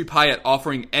Dimitri Payet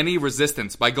offering any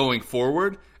resistance by going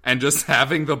forward and just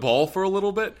having the ball for a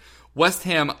little bit, West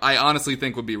Ham, I honestly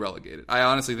think, would be relegated. I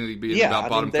honestly think they'd be in the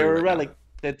bottom three.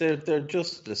 They're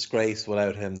just a disgrace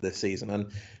without him this season, and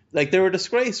like they're a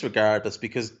disgrace regardless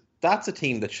because that's a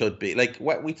team that should be like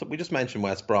we just mentioned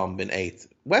West Brom in 8th.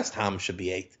 West Ham should be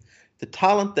 8th. The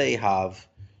talent they have,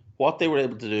 what they were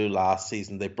able to do last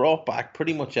season, they brought back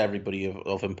pretty much everybody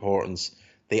of importance.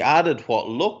 They added what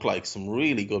looked like some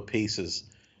really good pieces,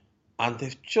 and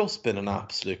they've just been an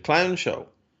absolute clown show.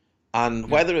 And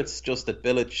whether it's just that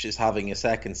Bilic is having a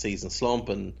second season slump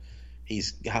and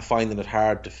he's finding it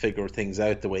hard to figure things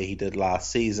out the way he did last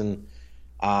season.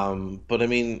 But I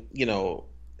mean, you know,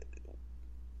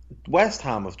 West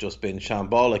Ham have just been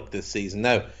shambolic this season.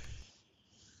 Now,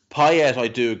 Payet, I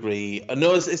do agree.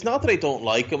 No, it's not that I don't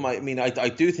like him. I mean, I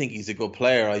do think he's a good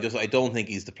player. I don't think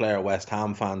he's the player West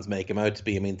Ham fans make him out to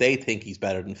be. I mean, they think he's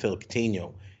better than Phil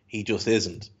Coutinho. He just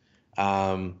isn't.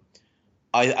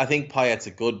 I think Payet's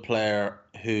a good player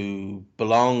who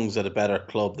belongs at a better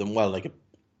club than, well, like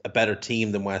a better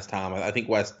team than West Ham. I think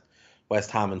West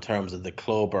Ham in terms of the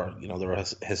club are, you know, they're a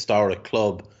historic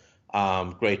club,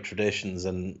 great traditions,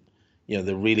 and, you know,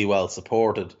 they're really well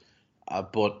supported.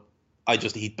 But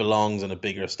he belongs on a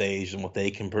bigger stage than what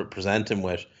they can present him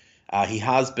with. He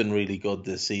has been really good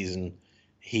this season.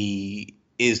 He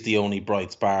is the only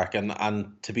bright spark, and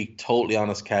to be totally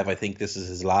honest, Kev, I think this is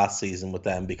his last season with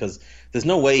them because there's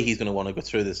no way he's going to want to go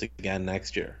through this again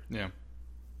next year. Yeah,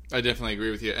 I definitely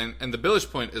agree with you, and the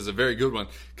Bilic point is a very good one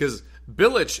because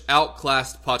Bilic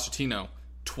outclassed Pochettino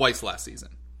twice last season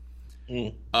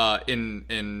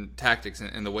in tactics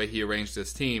and the way he arranged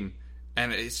his team,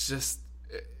 and it's just,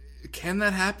 can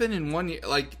that happen in 1 year?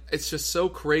 Like, it's just so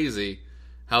crazy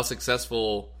how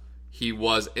successful he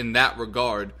was in that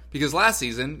regard. Because last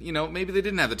season, you know, maybe they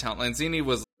didn't have the talent. Lanzini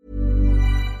was...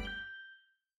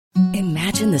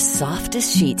 Imagine the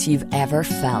softest sheets you've ever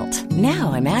felt.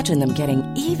 Now imagine them getting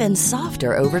even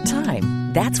softer over time.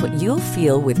 That's what you'll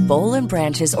feel with Boll &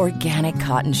 Branch's organic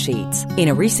cotton sheets. In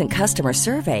a recent customer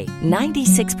survey,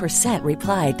 96%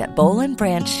 replied that Boll &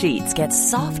 Branch sheets get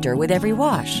softer with every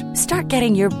wash. Start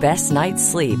getting your best night's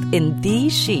sleep in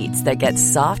these sheets that get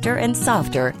softer and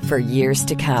softer for years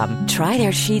to come. Try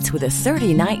their sheets with a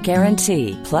 30-night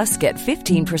guarantee. Plus, get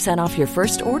 15% off your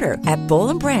first order at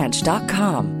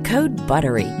bollandbranch.com. Code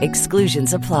BUTTERY.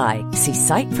 Exclusions apply. See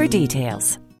site for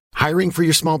details. Hiring for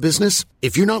your small business?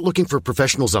 If you're not looking for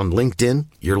professionals on LinkedIn,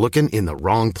 you're looking in the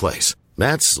wrong place.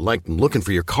 That's like looking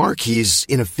for your car keys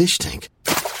in a fish tank.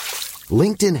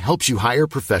 LinkedIn helps you hire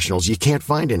professionals you can't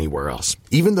find anywhere else,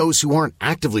 even those who aren't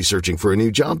actively searching for a new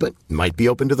job but might be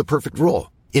open to the perfect role.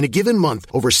 In a given month,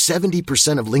 over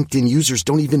 70% of LinkedIn users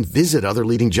don't even visit other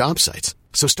leading job sites.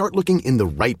 So start looking in the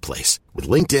right place. With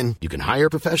LinkedIn, you can hire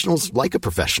professionals like a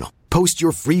professional. Post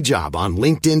your free job on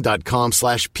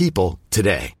linkedin.com/people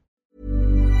today.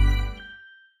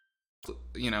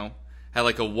 You know, had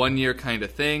like a 1 year kind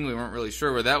of thing. We weren't really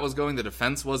sure where that was going. The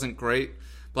defense wasn't great.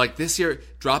 But like this year,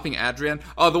 dropping Adrian.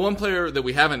 Oh, the one player that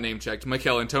we haven't name checked,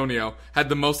 Mikel Antonio, had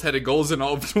the most headed goals in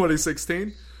all of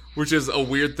 2016, which is a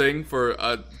weird thing for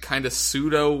a kind of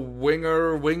pseudo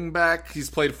winger, wing back. He's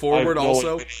played forward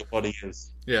also. I have no idea what he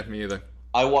is. Yeah, me either.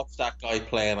 I watched that guy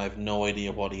play and I have no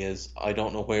idea what he is. I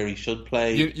don't know where he should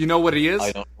play. You know what he is?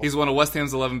 He's one of West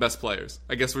Ham's 11 best players.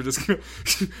 I guess we're just going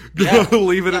to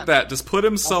leave it at that. Just put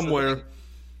him somewhere.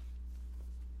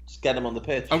 Just get him on the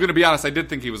pitch. I'm going to be honest, I did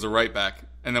think he was a right back.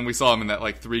 And then we saw him in that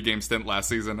like 3-game stint last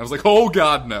season. I was like, oh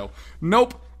God, no.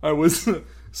 Nope. I was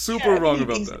super wrong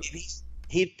about that.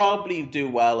 He'd probably do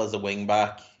well as a wing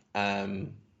back.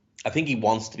 I think he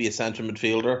wants to be a centre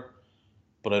midfielder,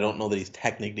 but I don't know that he's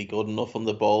technically good enough on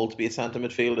the ball to be a centre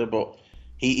midfielder. But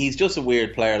he's just a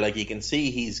weird player. Like, you can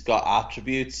see he's got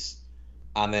attributes,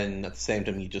 and then at the same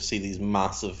time you just see these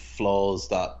massive flaws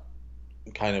that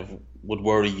kind of would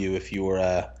worry you if you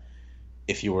were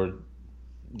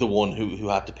the one who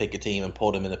had to pick a team and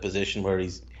put him in a position where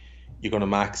you're going to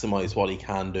maximise what he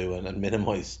can do and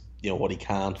minimise what he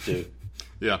can't do.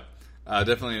 Yeah,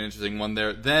 definitely an interesting one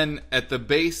there. Then at the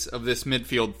base of this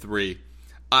midfield three,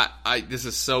 This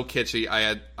is so kitschy.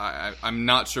 I'm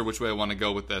not sure which way I want to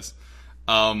go with this.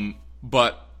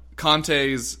 But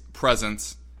Kante's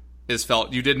presence is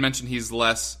felt. You did mention he's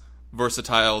less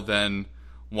versatile than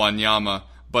Wanyama,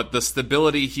 but the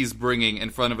stability he's bringing in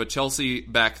front of a Chelsea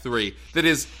back three that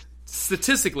is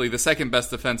statistically the second best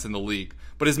defense in the league,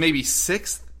 but is maybe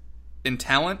sixth in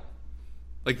talent.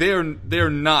 Like, they are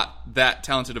not that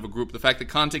talented of a group. The fact that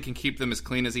Kante can keep them as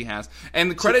clean as he has. And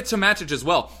the credit to Matic as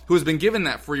well, who has been given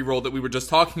that free role that we were just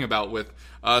talking about with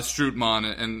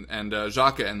Strootman and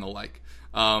Xhaka and the like.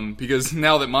 Because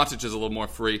now that Matic is a little more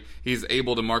free, he's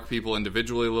able to mark people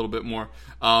individually a little bit more.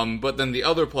 But then the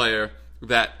other player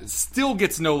that still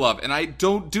gets no love, and I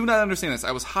do not understand this.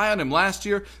 I was high on him last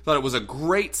year, thought it was a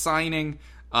great signing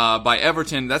by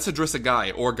Everton. That's Idrissa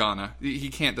Gueye or Ghana. He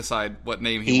can't decide what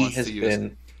name he wants to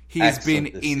use. He's been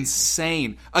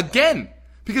insane. Again,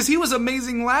 because he was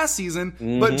amazing last season,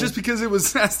 but just because it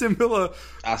was Aston Villa.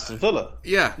 Aston Villa.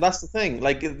 Yeah. That's the thing.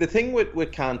 Like, the thing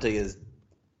with Kante is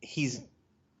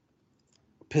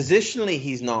positionally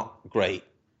he's not great.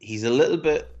 He's a little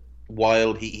bit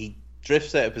wild. He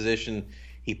drifts out of position.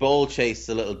 He ball chases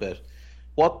a little bit.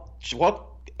 What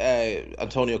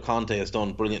Antonio Conte has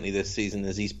done brilliantly this season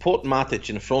is he's put Matic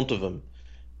in front of him.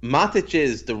 Matic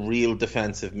is the real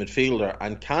defensive midfielder,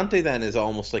 and Kante then is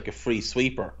almost like a free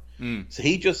sweeper. So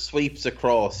he just sweeps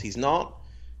across. It's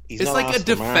like a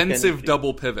defensive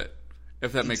double pivot,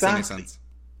 if that makes any sense.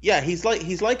 Yeah, he's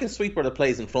like a sweeper that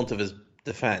plays in front of his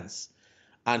defense,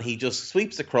 and he just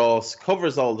sweeps across,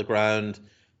 covers all the ground,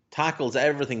 tackles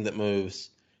everything that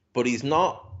moves, but he's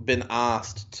not been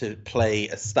asked to play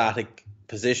a static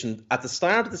position. At the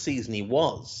start of the season, he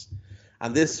was.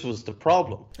 And this was the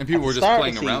problem. And people were just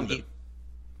playing around him.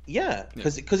 Yeah,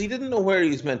 because he didn't know where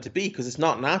he was meant to be, because it's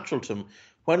not natural to him.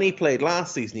 When he played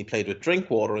last season, he played with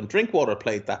Drinkwater, and Drinkwater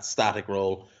played that static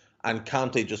role, and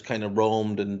Kante just kind of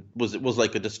roamed and was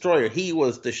like a destroyer. He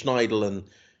was the Schneiderlin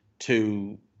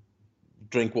to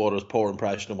Drinkwater's poor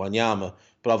impression of Wanyama,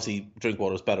 but obviously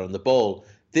Drinkwater's better on the ball.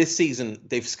 This season,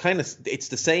 it's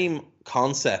the same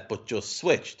concept, but just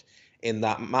switched. In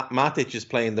that Matic is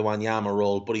playing the Wanyama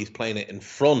role, but he's playing it in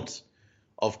front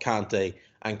of Kante,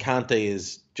 and Kante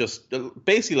is just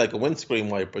basically like a windscreen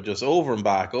wiper, just over and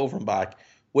back,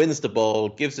 wins the ball,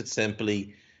 gives it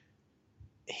simply.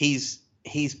 He's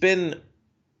been,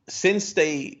 since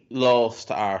they lost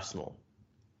to Arsenal,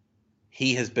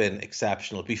 he has been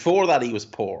exceptional. Before that, he was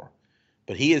poor,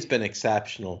 but he has been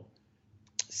exceptional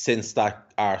since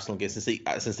that Arsenal game, since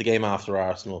the game after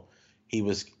Arsenal. He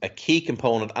was a key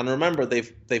component, and remember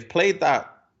they've played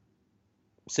that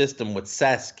system with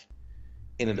Cesc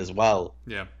in it as well.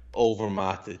 Yeah, over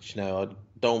Matic. Now I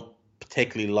don't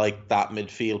particularly like that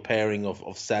midfield pairing of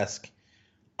Cesc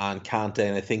and Kante,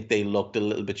 and I think they looked a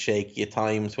little bit shaky at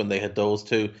times when they had those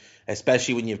two,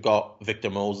 especially when you've got Victor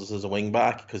Moses as a wing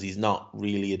back, because he's not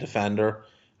really a defender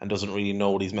and doesn't really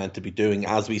know what he's meant to be doing.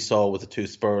 As we saw with the two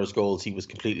Spurs goals, he was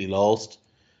completely lost.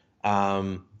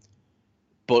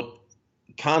 But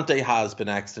Kante has been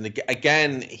excellent.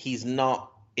 Again, he's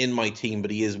not in my team,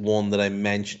 but he is one that I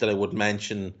would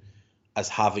mention as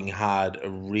having had a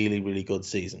really, really good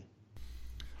season.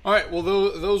 All right, well,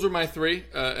 those were my three.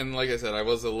 And like I said, I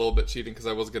was a little bit cheating because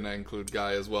I was going to include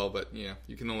Guy as well, but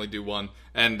you can only do one.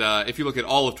 And if you look at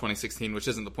all of 2016, which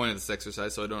isn't the point of this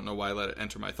exercise, so I don't know why I let it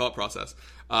enter my thought process,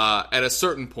 at a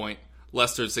certain point,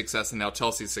 Leicester's success and now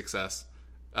Chelsea's success,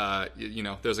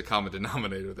 there's a common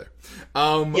denominator there.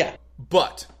 Yeah.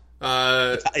 But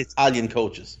Italian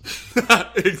coaches.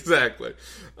 Exactly.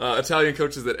 Italian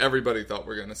coaches that everybody thought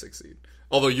were going to succeed.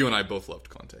 Although you and I both loved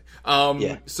Conte.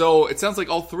 So it sounds like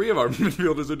all three of our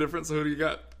midfielders are different. So who do you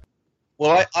got?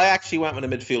 Well, I actually went with a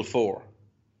midfield four.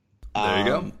 There you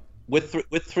go. With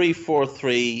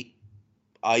 3-4-3,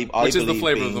 which is the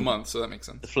flavor of the month, so that makes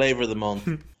sense. The flavor of the month.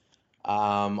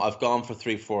 I've gone for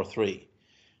 3-4-3.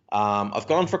 I've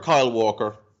gone for Kyle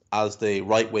Walker as the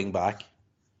right wing back.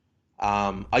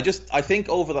 I think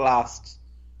over the last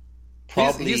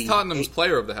he's Tottenham's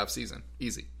player of the half season,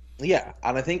 easy. Yeah,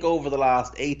 and I think over the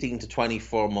last 18 to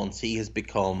 24 months, he has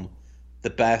become the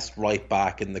best right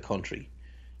back in the country.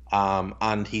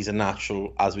 And he's a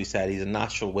natural, as we said, he's a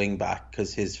natural wing back,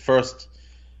 because his first,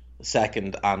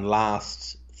 second, and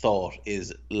last thought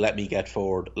is let me get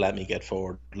forward, let me get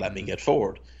forward, let me get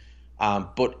forward.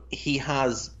 But he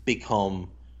has become,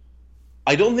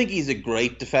 I don't think he's a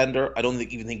great defender. I don't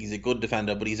even think he's a good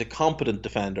defender, but he's a competent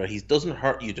defender. He doesn't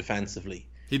hurt you defensively.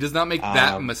 He does not make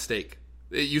that mistake.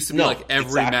 It used to be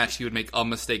every match he would make a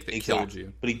mistake that killed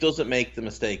you. But he doesn't make the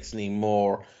mistakes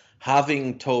anymore.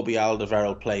 Having Toby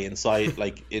Alderweireld play inside,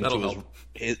 into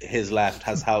his left,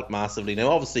 has helped massively.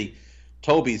 Now, obviously,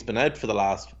 Toby's been out for the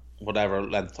last whatever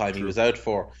length of time he was out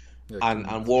for,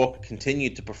 and Walker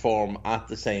continued to perform at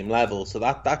the same level. So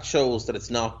that shows that it's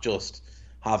not just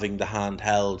having the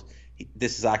handheld.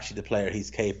 This is actually the player he's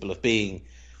capable of being.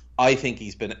 I think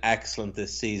he's been excellent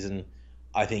this season.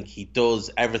 I think he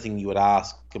does everything you would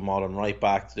ask a modern right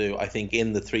back to do. I think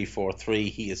in the 3-4-3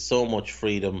 he has so much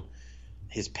freedom.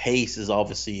 His pace is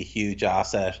obviously a huge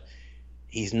asset.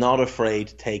 He's not afraid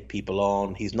to take people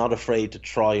on. He's not afraid to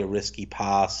try a risky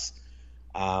pass.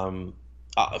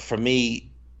 For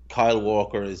me, Kyle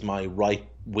Walker is my right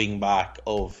wing back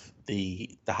of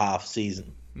the half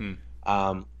season.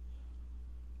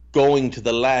 Going to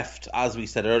the left, as we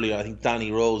said earlier, I think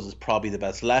Danny Rose is probably the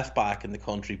best left back in the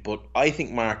country, but I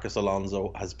think Marcos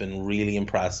Alonso has been really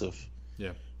impressive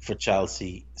for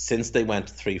Chelsea since they went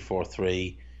to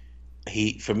 3-4-3.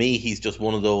 For me, he's just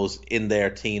one of those in their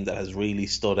team that has really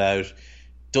stood out.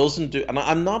 And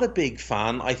I'm not a big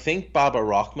fan. I think Baba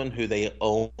Rockman, who they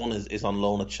own, is on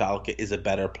loan at Schalke, is a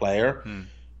better player.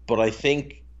 But I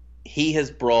think he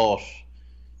has brought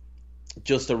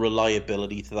just a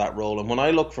reliability to that role. And when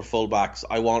I look for fullbacks,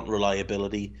 I want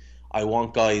reliability. I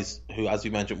want guys who, as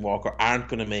you mentioned, Walker, aren't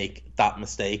going to make that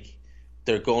mistake.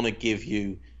 They're going to give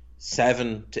you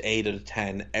 7 to 8 out of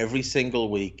 10 every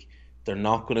single week. They're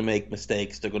not going to make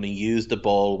mistakes. They're going to use the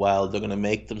ball well. They're going to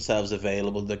make themselves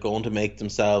available. They're going to make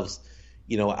themselves,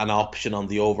 an option on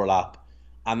the overlap.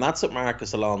 And that's what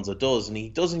Marcos Alonso does. And he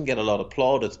doesn't get a lot of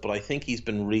plaudits, but I think he's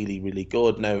been really, really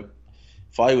good. Now,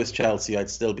 if I was Chelsea, I'd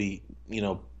still be,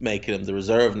 making him the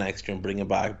reserve next year and bringing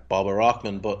back Baba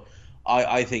Rockman. But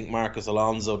I think Marcos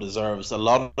Alonso deserves a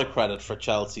lot of credit for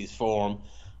Chelsea's form.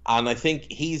 And I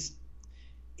think he's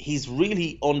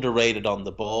really underrated on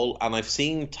the ball. And I've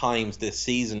seen times this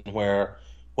season where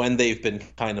when they've been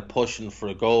kind of pushing for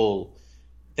a goal,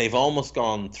 they've almost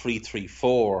gone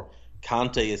 3-3-4.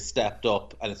 Kante has stepped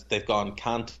up and they've gone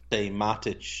Kante,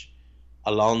 Matic,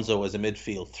 Alonso as a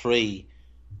midfield 3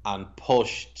 and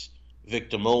pushed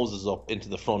Victor Moses up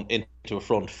into a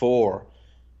front 4,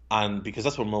 and because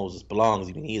that's where Moses belongs.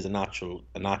 I mean, he is a natural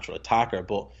attacker,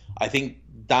 but I think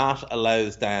that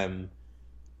allows them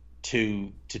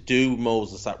to do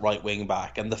Moses at right wing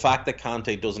back, and the fact that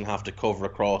Kante doesn't have to cover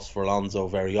across for Alonso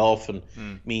very often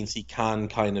means he can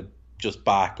kind of just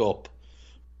back up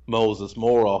Moses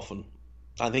more often.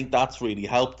 I think that's really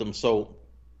helped them. So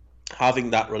having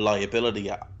that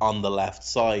reliability on the left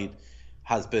side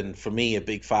has been, for me, a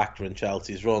big factor in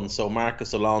Chelsea's run. So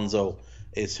Marcos Alonso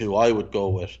is who I would go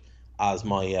with as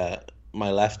my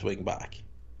left wing back.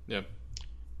 Yeah.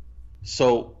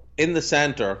 So in the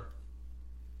centre,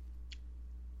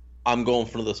 I'm going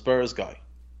for the Spurs guy.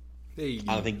 Hey.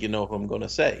 I think you know who I'm going to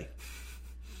say.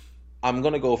 I'm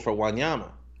going to go for Wanyama.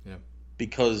 Yeah.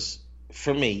 Because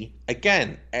for me,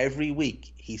 again, every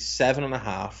week he's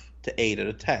 7.5 to 8 out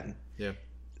of 10. Yeah.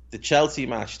 The Chelsea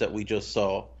match that we just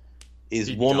saw is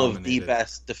one of the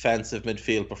best defensive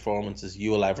midfield performances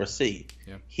you will ever see.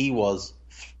 Yeah. He was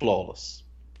flawless.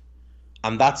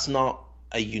 And that's not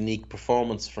a unique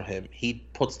performance for him. He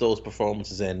puts those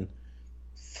performances in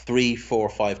 3, 4,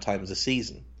 5 times a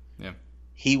season. Yeah.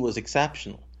 He was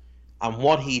exceptional. And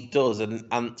what he does,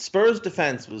 and Spurs'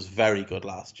 defence was very good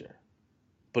last year,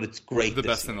 but it's great The this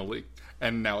best year. in the league.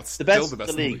 And now it's The still best the best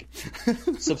in the in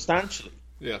the league. Substantially.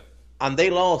 Yeah. And they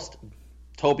lost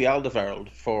Toby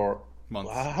Alderweireld for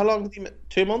Months. How long did he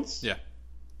 2 months? Yeah.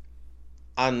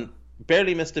 And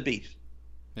barely missed a beat.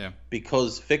 Yeah.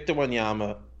 Because Victor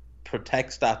Wanyama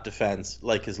protects that defence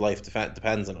like his life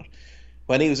depends on it.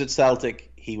 When he was at Celtic,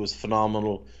 he was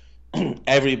phenomenal.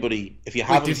 Everybody, if you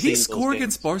haven't did seen he those score games,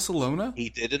 against Barcelona? He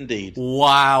did indeed.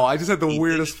 Wow, I just had the He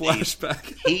weirdest did indeed.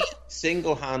 flashback. He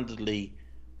single-handedly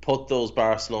put those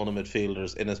Barcelona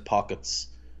midfielders in his pockets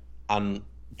and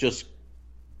just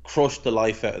crushed the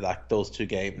life out of those 2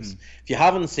 games. If you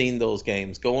haven't seen those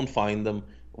games, go and find them,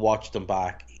 watch them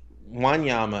back.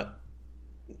 Wanyama,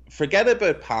 forget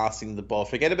about passing the ball,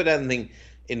 forget about anything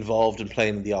involved in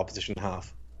playing in the opposition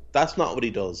half. That's not what he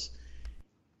does.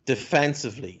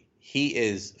 Defensively, he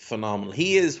is phenomenal.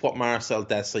 He is what Marcel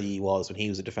Desailly was when he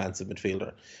was a defensive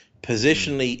midfielder.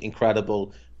 Positionally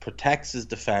incredible, protects his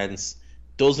defence,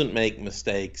 doesn't make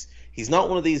mistakes. He's not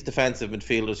one of these defensive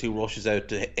midfielders who rushes out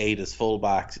to aid his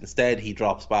fullbacks. Instead, he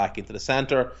drops back into the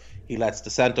centre. He lets the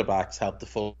centre-backs help the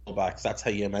fullbacks. That's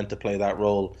how you're meant to play that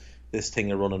role. This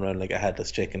thing of running around like a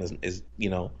headless chicken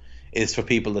is for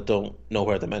people that don't know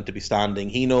where they're meant to be standing.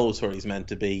 He knows where he's meant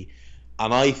to be.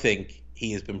 And I think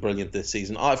he has been brilliant this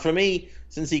season. For me,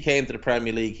 since he came to the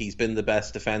Premier League, he's been the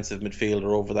best defensive midfielder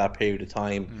over that period of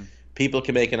time. People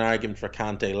can make an argument for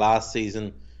Kante last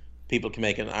season, people can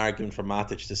make an argument for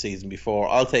Matic the season before.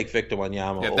 I'll take Victor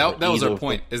Wanyama. Yeah, that was our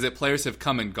point, is that players have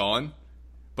come and gone,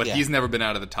 but he's never been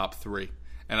out of the top 3,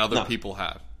 and other people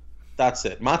have. That's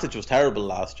it. Matic was terrible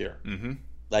last year. Mm-hmm.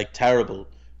 Like, terrible.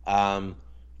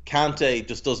 Kante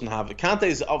just doesn't have it.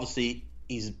 Kante's obviously,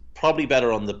 he's probably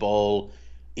better on the ball.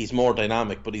 He's more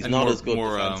dynamic, but he's not as good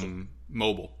defensively.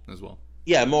 Mobile as well.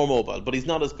 Yeah, more mobile, but he's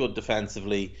not as good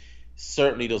defensively.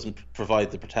 Certainly doesn't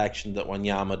provide the protection that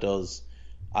Wanyama does.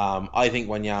 I think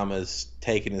Wanyama's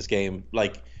taken his game.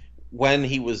 Like, when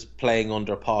he was playing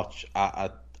under Poch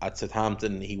at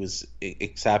Southampton, he was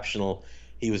exceptional.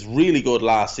 He was really good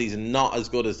last season, not as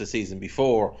good as the season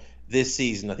before. This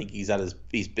season, I think he's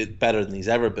been better than he's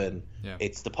ever been. Yeah.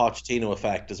 It's the Pochettino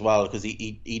effect as well, because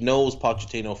he knows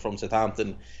Pochettino from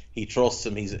Southampton. He trusts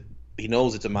him. He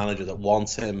knows it's a manager that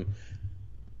wants him.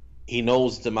 He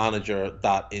knows the manager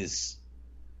that is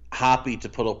happy to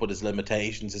put up with his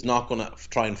limitations. Is not going to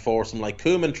try and force him. Like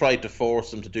Koeman tried to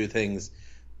force him to do things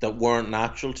that weren't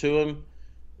natural to him.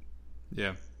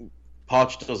 Yeah.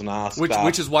 Poch doesn't ask that.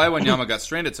 Which is why Wanyama got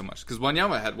stranded so much. Because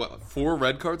Wanyama had, 4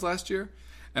 red cards last year?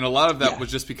 And a lot of that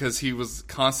was just because he was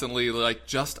constantly like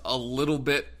just a little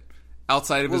bit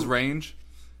outside of his range.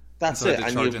 That's it.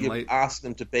 And you asked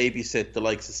him to babysit the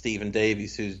likes of Stephen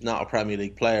Davies, who's not a Premier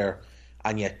League player,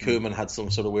 and yet Koeman had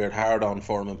some sort of weird hard-on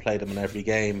for him and played him in every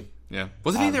game. Yeah.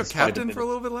 Wasn't he their captain for a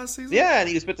little bit last season? Yeah, and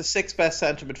he was with the 6th best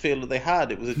centre midfielder they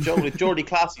had. It was Jordy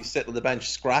Classy sitting on the bench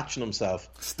scratching himself.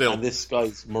 Still. And this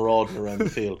guy's marauding around the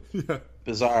field. Yeah.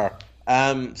 Bizarre.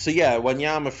 So yeah,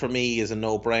 Wanyama for me is a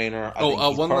no-brainer.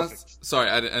 One last. Sorry,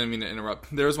 I didn't mean to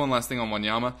interrupt. There was one last thing on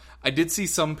Wanyama. I did see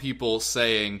some people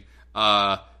saying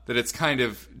that it's kind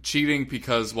of cheating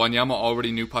because Wanyama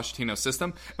already knew Pochettino's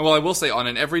system. And while I will say, on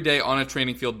an everyday, on a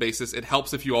training field basis, it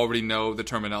helps if you already know the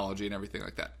terminology and everything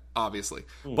like that, obviously.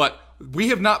 But we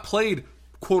have not played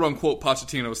quote-unquote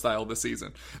Pochettino style this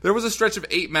season. There was a stretch of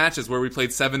 8 matches where we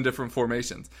played 7 different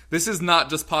formations. This is not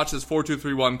just Poch's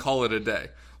 4-2-3-1, call it a day.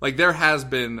 Like, there has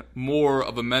been more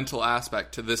of a mental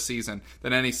aspect to this season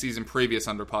than any season previous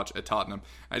under Poch at Tottenham.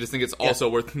 I just think it's also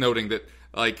worth noting that,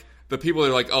 like, the people are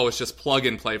like, oh, it's just plug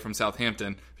and play from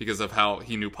Southampton because of how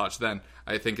he knew Poch then,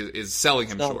 I think is selling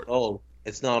him short.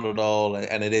 It's not at all,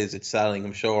 and it's selling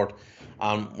him short.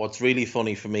 What's really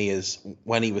funny for me is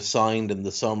when he was signed in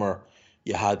the summer,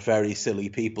 you had very silly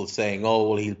people saying, oh,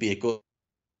 well, he'll be a good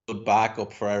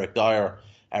backup for Eric Dyer.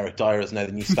 Eric Dyer is now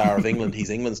the new star of England. He's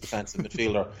England's defensive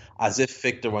midfielder. As if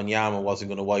Victor Wanyama wasn't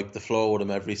going to wipe the floor with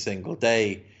him every single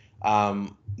day.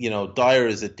 Dyer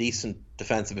is a decent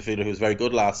defensive midfielder who was very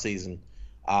good last season,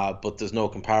 but there's no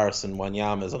comparison.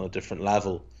 Wanyama is on a different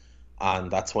level, and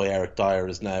that's why Eric Dyer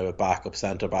is now a backup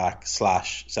centre-back /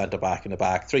 centre-back in a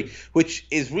back 3, which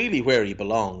is really where he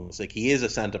belongs. Like, he is a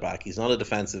centre-back. He's not a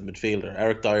defensive midfielder.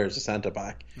 Eric Dyer is a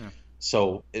centre-back. Yeah.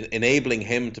 So enabling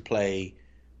him to play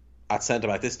at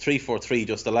centre-back, this 3-4-3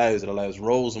 just allows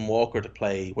Rose and Walker to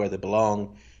play where they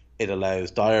belong. It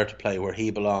allows Dyer to play where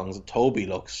he belongs. And Toby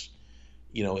looks,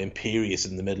 imperious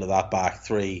in the middle of that back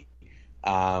 3.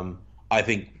 I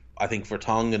think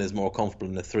Vertonghen is more comfortable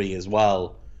in the 3 as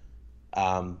well.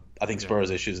 I think Spurs'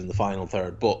 issues in the final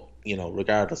third. But,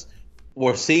 regardless,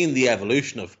 we're seeing the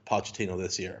evolution of Pochettino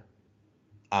this year.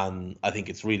 And I think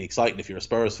it's really exciting if you're a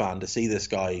Spurs fan to see this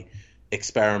guy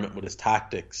experiment with his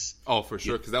tactics. Oh, for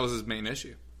sure, because that was his main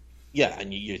issue. Yeah,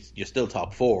 and you're still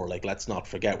top 4. Like, let's not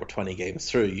forget, we're 20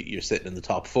 games through. You're sitting in the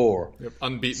top 4. Yep,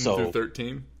 unbeaten through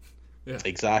 13. Yeah,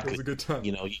 exactly. It was a good time.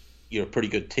 You're a pretty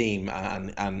good team,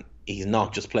 and he's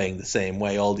not just playing the same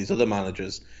way. All these other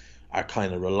managers are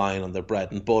kind of relying on their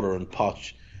bread and butter, and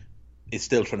Poch is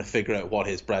still trying to figure out what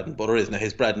his bread and butter is. Now,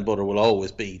 his bread and butter will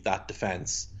always be that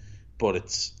defence, but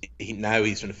now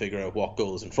he's trying to figure out what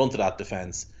goes in front of that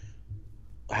defence.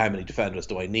 How many defenders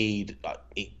do I need?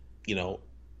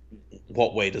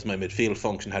 What way does my midfield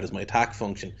function? How does my attack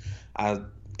function?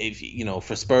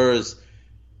 For Spurs,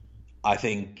 I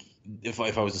think if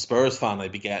I was a Spurs fan,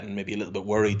 I'd be getting maybe a little bit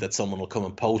worried that someone will come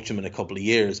and poach him in a couple of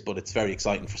years. But it's very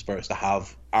exciting for Spurs to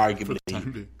have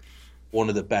arguably one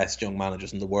of the best young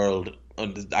managers in the world.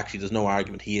 And actually, there's no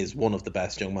argument. He is one of the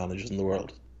best young managers in the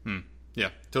world. Yeah,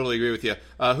 totally agree with you.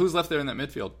 Who's left there in that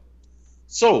midfield?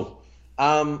 So,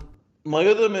 my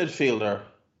other midfielder,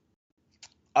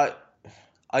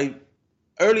 I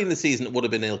early in the season it would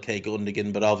have been Ilkay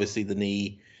Gundogan, but obviously the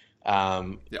knee.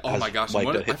 Oh my gosh!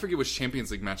 I forget which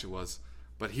Champions League match it was,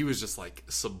 but he was just like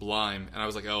sublime, and I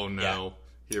was like, "Oh no,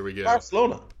 Here we go."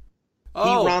 Barcelona.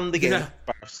 He ran the game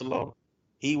for Barcelona.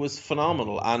 He was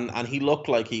phenomenal, and he looked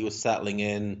like he was settling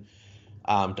in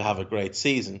to have a great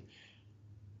season.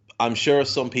 I'm sure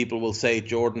some people will say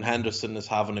Jordan Henderson is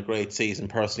having a great season.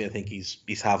 Personally, I think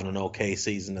he's having an okay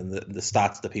season, and the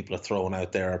stats that people are throwing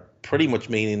out there are pretty much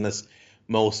meaningless.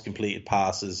 Most completed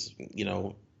passes,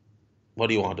 what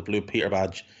do you want, a blue Peter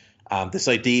badge? This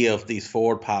idea of these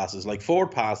forward passes, like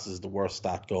forward passes is the worst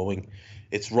stat going.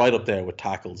 It's right up there with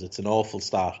tackles. It's an awful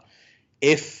stat.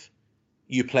 If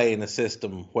you play in a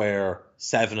system where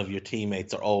 7 of your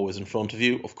teammates are always in front of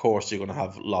you, of course you're going to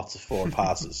have lots of forward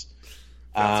passes.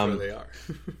 That's where they are.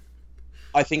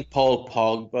 I think Paul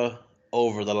Pogba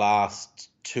over the last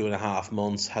 2.5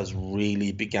 months has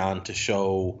really began to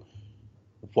show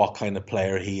what kind of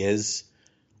player he is.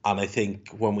 And I think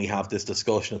when we have this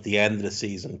discussion at the end of the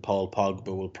season, Paul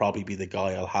Pogba will probably be the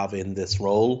guy I'll have in this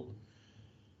role.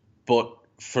 But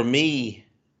for me,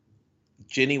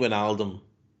 Gini Wijnaldum,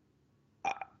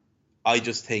 I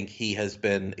just think he has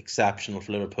been exceptional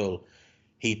for Liverpool.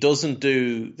 He doesn't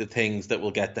do the things that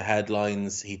will get the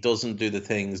headlines. He doesn't do the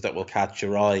things that will catch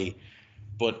your eye.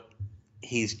 But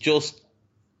he's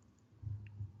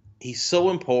so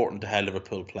important to how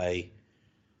Liverpool play.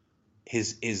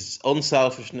 His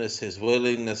unselfishness, his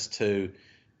willingness to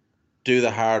do the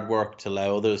hard work to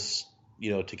allow others,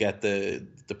 to get the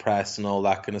press and all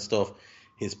that kind of stuff.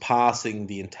 His passing,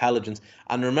 the intelligence.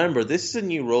 And remember, this is a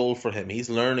new role for him.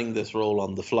 He's learning this role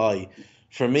on the fly.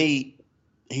 For me,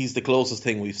 he's the closest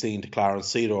thing we've seen to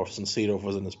Clarence Seedorf since Seedorf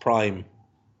was in his prime.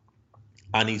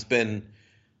 And he's been,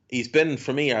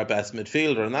 for me, our best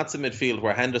midfielder. And that's a midfield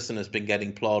where Henderson has been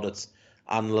getting plaudits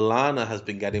and Lallana has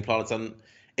been getting plaudits. And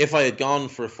if I had gone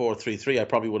for a 4-3-3, I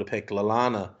probably would have picked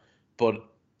Lallana. But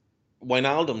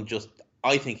Wijnaldum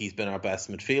I think he's been our best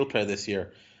midfield player this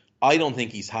year. I don't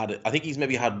think he's had it. I think he's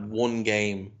maybe had one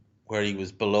game where he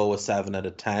was below a 7 out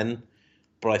of 10.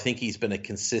 But I think he's been a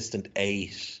consistent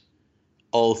 8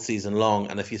 all season long.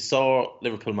 And if you saw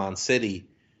Liverpool Man City,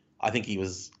 I think he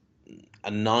was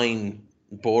a 9,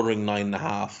 bordering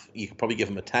 9.5. You could probably give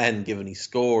him a 10 given he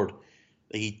scored.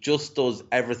 He just does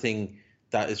everything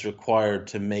that is required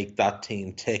to make that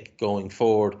team tick going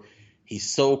forward. He's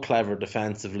so clever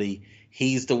defensively.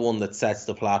 He's the one that sets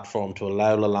the platform to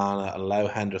allow Lallana, allow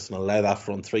Henderson, allow that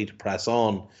front 3 to press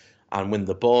on and win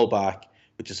the ball back,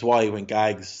 which is why when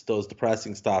Gags does the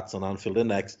pressing stats on Anfield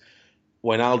Index,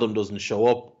 Wijnaldum doesn't show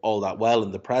up all that well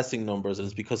in the pressing numbers, and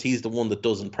it's because he's the one that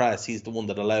doesn't press. He's the one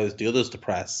that allows the others to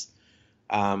press.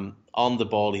 On the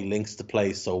ball, he links the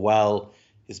play so well.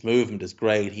 His movement is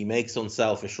great. He makes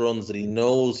unselfish runs that he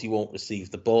knows he won't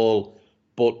receive the ball,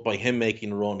 but by him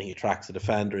making a run, he attracts a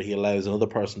defender. He allows another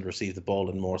person to receive the ball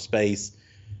in more space.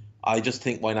 I just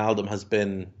think Wijnaldum has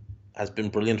been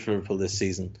brilliant for Liverpool this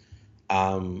season.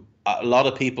 A lot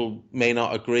of people may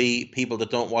not agree. People that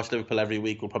don't watch Liverpool every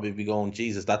week will probably be going,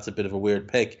 Jesus, that's a bit of a weird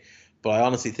pick. But I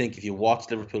honestly think if you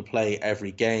watch Liverpool play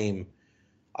every game,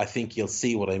 I think you'll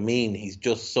see what I mean. He's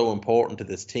just so important to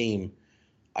this team.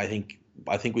 I think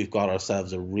we've got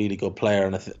ourselves a really good player,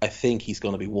 and I think he's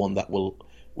going to be one that will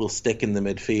stick in the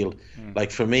midfield. Like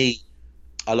for me,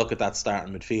 I look at that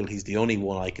starting midfield. He's the only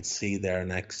one I could see there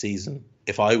next season.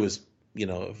 If I was,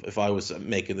 if I was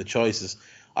making the choices,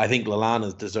 I think Lallana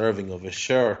is deserving of a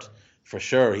shirt for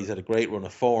sure. He's had a great run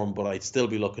of form, but I'd still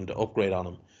be looking to upgrade on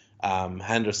him.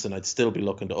 Henderson, I'd still be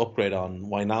looking to upgrade on.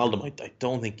 Wijnaldum, I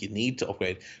don't think you need to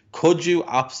upgrade. Could you?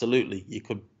 Absolutely. You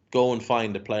could go and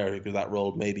find a player who could do that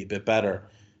role maybe a bit better,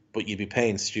 but you'd be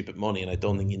paying stupid money, and I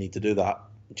don't think you need to do that.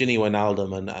 Gini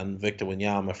Wijnaldum and Victor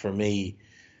Wanyama, for me,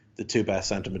 the 2 best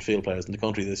centre midfield players in the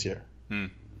country this year.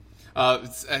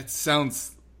 It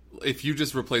sounds, if you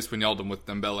just replaced Wijnaldum with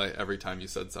Dembele every time you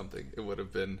said something, it would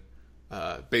have been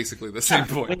basically the same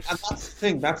point. And that's the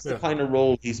thing. That's the kind of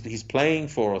role he's playing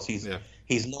for us. He's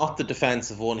not the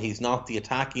defensive one. He's not the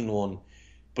attacking one.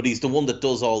 But he's the one that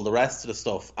does all the rest of the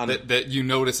stuff. And that you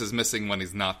notice is missing when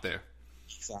he's not there.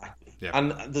 Exactly. Yeah.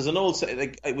 And there's an old,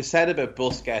 like it was said about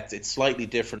Busquets, it's slightly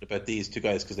different about these two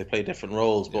guys because they play different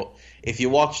roles. Yeah. But if you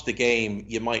watch the game,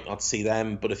 you might not see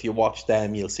them. But if you watch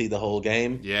them, you'll see the whole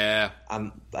game. Yeah.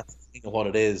 And that's what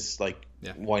it is. Like,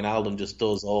 Wijnaldum just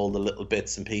does all the little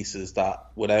bits and pieces that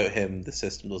without him, the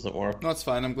system doesn't work. No, it's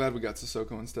fine. I'm glad we got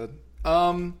Sissoko instead.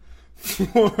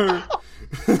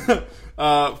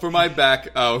 For my back,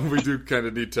 we do kind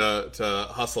of need to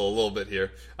hustle a little bit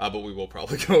here, but we will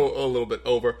probably go a little bit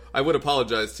over. I would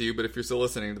apologize to you, but if you're still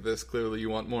listening to this, clearly you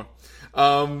want more.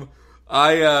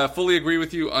 I fully agree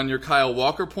with you on your Kyle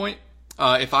Walker point.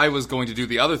 If I was going to do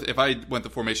if I went the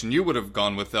formation you would have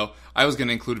gone with, though, I was going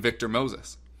to include Victor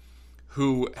Moses,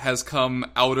 who has come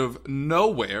out of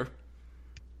nowhere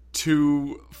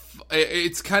to...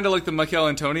 It's kind of like the Michail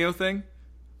Antonio thing.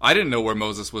 I didn't know where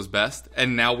Moses was best,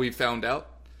 and now we found out.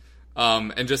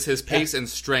 And just his pace and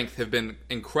strength have been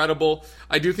incredible.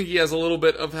 I do think he has a little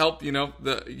bit of help.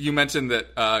 You mentioned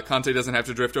that Conte doesn't have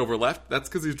to drift over left. That's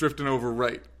because he's drifting over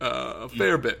right a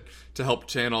fair bit to help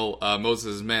channel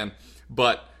Moses' man.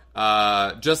 But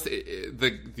just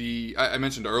I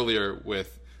mentioned earlier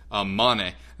with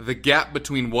Mane, the gap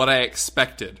between what I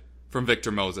expected from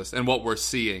Victor Moses and what we're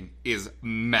seeing is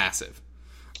massive.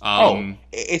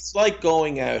 It's like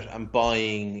going out and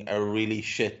buying a really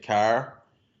shit car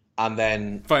and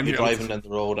then you're driving down the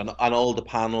road and all the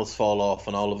panels fall off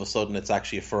and all of a sudden it's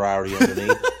actually a Ferrari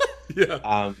underneath.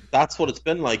 Yeah. That's what it's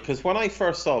been like, because when I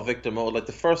first saw Victor Moses, like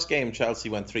the first game Chelsea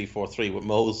went 3-4-3 with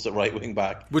Moses at right wing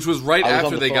back, which was right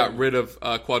after they got rid of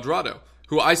Cuadrado,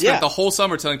 who I spent the whole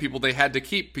summer telling people they had to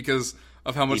keep because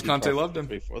of how much Conte loved him.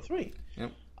 3-4-3.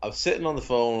 Yep. I was sitting on the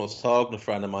phone, I was talking to a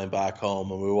friend of mine back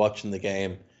home, and we were watching the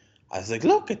game. I was like,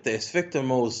 look at this, Victor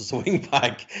Moses wing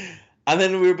back. And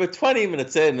then we were about 20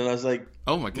 minutes in, and I was like,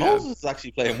 oh my God, Moses is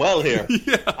actually playing well here.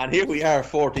 And here we are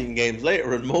 14 games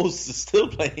later, and Moses is still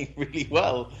playing really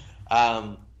well.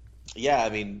 But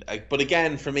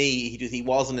again, for me, he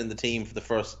wasn't in the team for the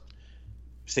first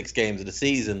 6 games of the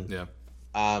season.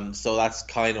 Yeah. So that's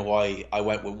kind of why I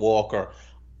went with Walker.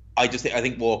 I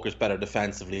think Walker's better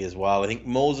defensively as well. I think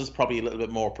Moses probably a little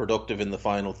bit more productive in the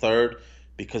final third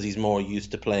because he's more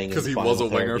used to playing in the final third. Because he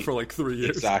was a winger for like 3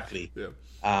 years. Exactly. Yeah.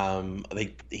 I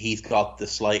think he's got the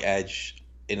slight edge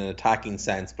in an attacking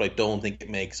sense, but I don't think it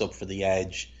makes up for the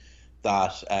edge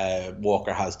that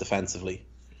Walker has defensively.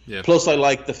 Yeah. Plus, I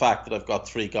like the fact that I've got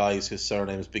 3 guys whose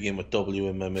surnames begin with W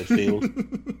in my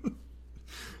midfield.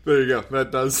 There you go.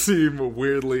 That does seem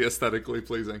weirdly aesthetically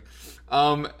pleasing.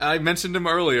 I mentioned him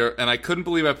earlier, and I couldn't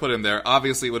believe I put him there.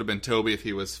 Obviously, it would have been Toby if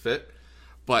he was fit,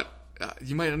 but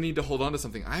you might need to hold on to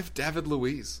something. I have David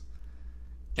Luiz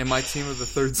in my team of the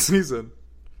third season,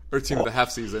 or team of the half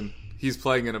season. He's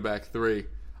playing in a back 3.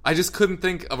 I just couldn't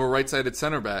think of a right-sided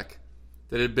center back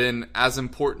that had been as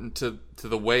important to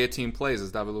the way a team plays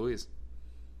as David Luiz.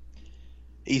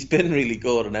 He's been really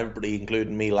good, and everybody,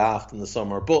 including me, laughed in the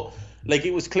summer. But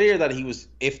it was clear that he was.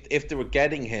 If they were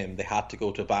getting him, they had to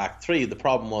go to a back 3. The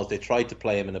problem was they tried to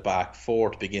play him in a back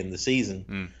 4 to begin the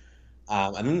season,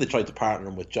 and then they tried to partner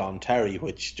him with John Terry,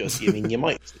 which just you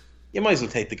might as well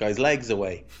take the guy's legs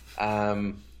away.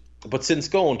 But since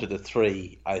going to the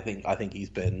 3, I think he's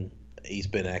been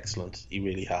excellent. He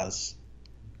really has.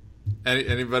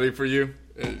 Anybody for you?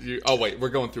 Oh wait, we're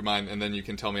going through mine, and then you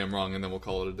can tell me I'm wrong, and then we'll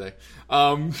call it a day.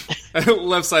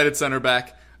 Left-sided center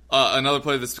back, another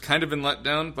player that's kind of been let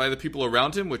down by the people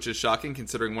around him, which is shocking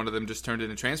considering one of them just turned in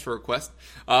a transfer request.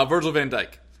 Virgil van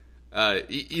Dijk,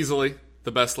 easily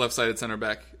the best left-sided center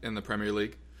back in the Premier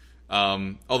League.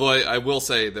 Although I will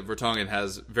say that Vertonghen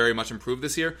has very much improved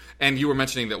this year, and you were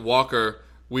mentioning that Walker,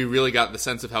 we really got the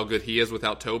sense of how good he is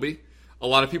without Toby. A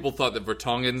lot of people thought that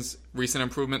Vertonghen's recent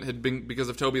improvement had been because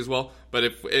of Toby as well, but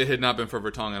if it had not been for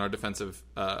Vertonghen, our defensive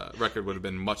record would have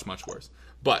been much, much worse.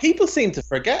 But people seem to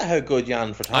forget how good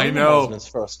Jan Vertonghen was in his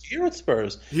first year at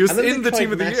Spurs. He was in the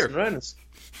team of the year.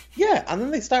 And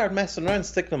then they started messing around,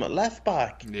 sticking him at left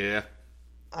back. Yeah.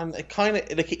 And it kind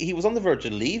of he was on the verge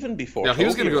of leaving before. Yeah, he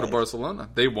was going to go to Barcelona.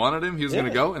 They wanted him. He was going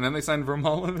to go, and then they signed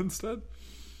Vermaelen instead.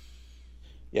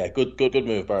 Yeah, good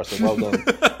move, Barcelona. Well done.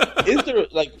 Is there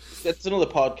it's another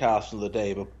podcast for the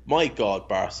day? But my God,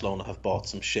 Barcelona have bought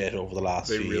some shit over the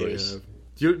last few years. Have.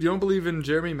 You don't believe in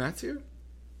Jeremy Mathieu?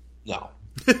 No,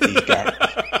 he's garbage.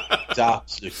 He's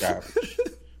absolute garbage.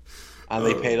 And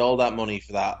they paid all that money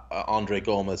for that Andre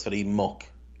Gomez for the muck,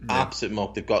 absolute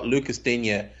muck. They've got Lucas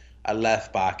Digne, a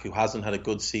left back who hasn't had a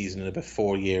good season in about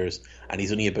 4 years, and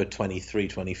he's only about 23,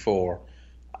 24.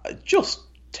 Just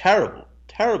terrible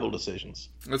decisions.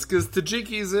 That's because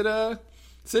Tajiki's at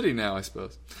City now, I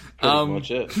suppose. Pretty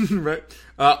much it. Right.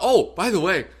 By the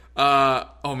way,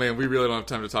 we really don't have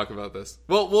time to talk about this.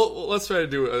 Well, let's try to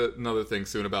do another thing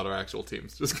soon about our actual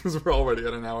teams, just because we're already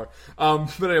at an hour.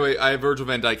 But anyway, I have Virgil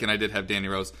van Dijk, and I did have Danny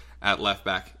Rose at left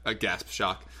back. A gasp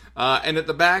shock. And at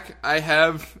the back, I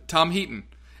have Tom Heaton.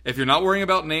 If you're not worrying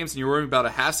about names and you're worrying about a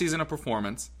half season of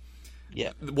performance,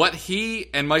 what he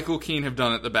and Michael Keane have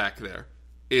done at the back there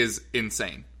is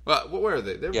insane. Well, where are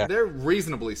they? They're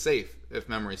reasonably safe, if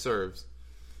memory serves.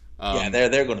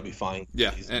 They're going to be fine.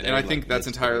 Yeah, and I think that's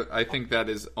entirely. I think that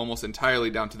is almost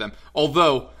entirely down to them.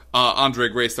 Although Andre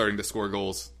Gray starting to score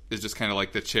goals is just kind of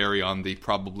like the cherry on the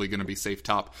probably going to be safe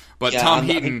top. But Tom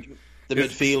Heaton, the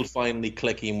midfield finally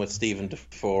clicking with Stephen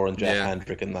Defoe and Jeff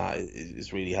Hendrick, and that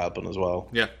is really helping as well.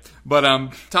 Yeah, but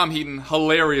Tom Heaton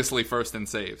hilariously first in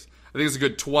saves. I think it's a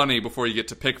good 20 before you get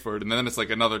to Pickford, and then it's like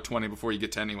another 20 before you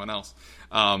get to anyone else.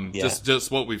 Just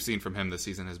what we've seen from him this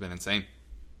season has been insane.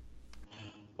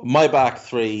 My back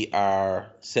three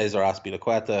are Cesar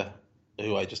Azpilicueta,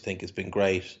 who I just think has been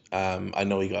great. I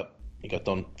know he got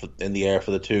done in the air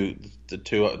for the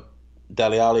two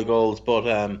Dele Alli goals,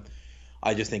 but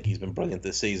I just think he's been brilliant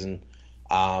this season.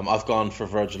 I've gone for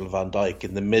Virgil van Dijk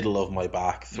in the middle of my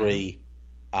back three.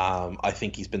 I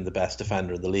think he's been the best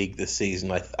defender in the league this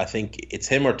season. I think it's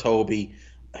him or Toby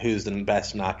who's the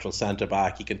best natural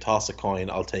centre-back. You can toss a coin,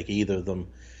 I'll take either of them.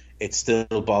 It still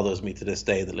bothers me to this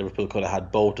day that Liverpool could have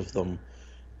had both of them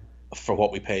for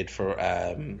what we paid for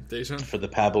the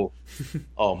Pebble.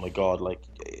 Oh my God, like,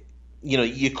 you know,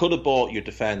 you could have bought your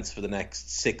defence for the next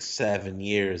 6-7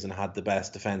 years and had the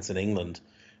best defence in England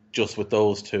just with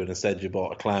those two, and instead you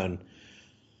bought a clown.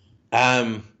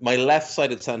 My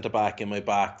left-sided centre-back in my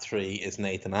back three is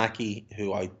Nathan Ake,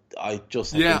 who I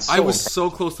just I was so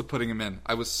close to putting him in.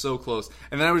 I was so close,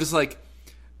 and then I was just like,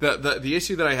 the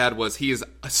issue that I had was he has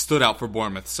stood out for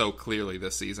Bournemouth so clearly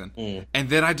this season, and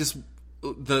then I just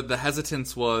the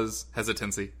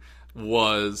hesitancy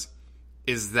was,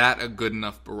 is that a good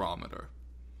enough barometer?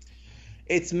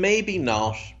 It's maybe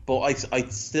not, but I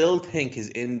still think his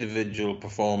individual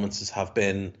performances have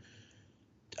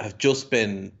just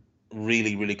been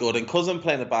really, really good. And because I'm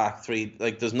playing a back three,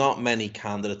 like, there's not many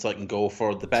candidates I can go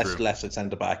for. The best left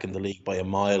centre back in the league by a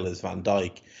mile is Van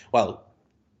Dijk. Well,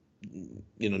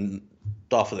 you know,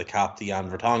 doff of the cap to Jan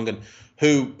Vertonghen,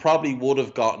 who probably would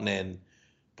have gotten in,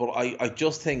 but I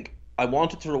just think I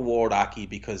wanted to reward Ake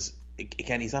because,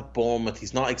 again, he's at Bournemouth.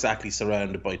 He's not exactly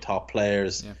surrounded by top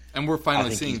players. Yeah. And we're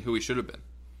finally seeing who he should have been.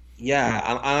 Yeah,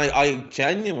 and I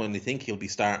genuinely think he'll be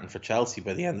starting for Chelsea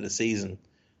by the end of the season.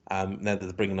 Now that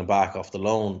they're bringing him back off the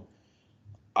loan,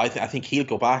 I think he'll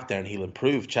go back there and he'll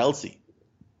improve Chelsea,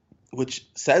 which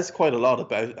says quite a lot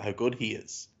about how good he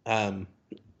is.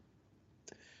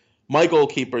 My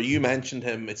goalkeeper, you mentioned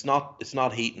him. It's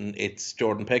not Heaton. It's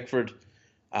Jordan Pickford.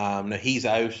 Now he's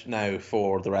out now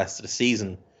for the rest of the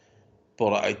season,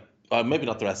 but maybe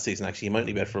not the rest of the season. Actually, he might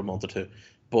be out for a month or two.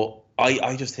 But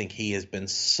I just think he has been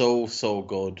so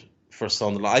good for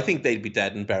Sunderland. I think they'd be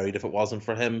dead and buried if it wasn't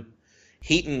for him.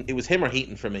 Heaton, it was him or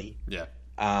Heaton for me. Yeah.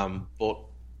 But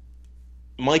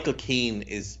Michael Keane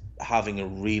is having a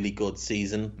really good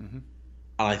season,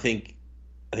 and I think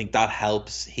that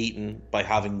helps Heaton by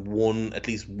having at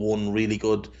least one really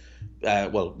good,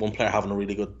 one player having a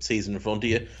really good season in front of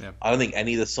you. Yeah. I don't think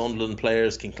any of the Sunderland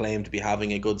players can claim to be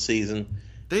having a good season.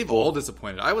 They've all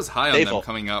disappointed. I was high on them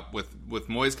coming up with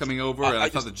Moyes coming over, and I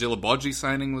thought the Djilabodji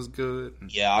signing was good.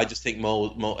 Yeah, I just think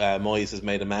Moyes has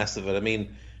made a mess of it. I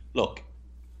mean, look,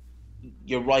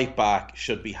 your right back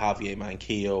should be Javier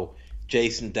Manquillo.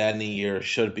 Jason Denier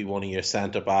should be one of your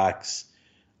centre backs.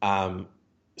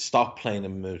 Stop playing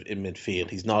him in midfield.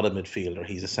 He's not a midfielder.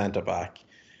 He's a centre back.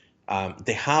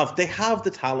 They have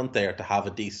the talent there to have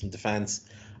a decent defence.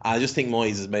 I just think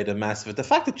Moyes has made a mess of it. The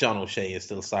fact that John O'Shea is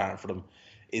still starting for them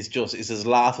is as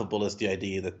laughable as the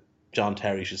idea that John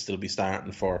Terry should still be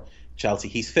starting for Chelsea.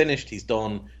 He's finished. He's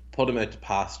done. Put him out to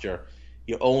pasture.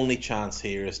 Your only chance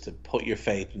here is to put your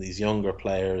faith in these younger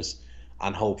players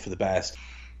and hope for the best.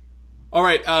 All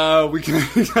right, we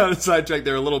got sidetracked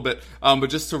there a little bit, but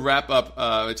just to wrap up,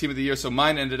 Team of the Year. So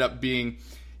mine ended up being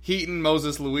Heaton,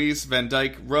 Moses, Luis, Van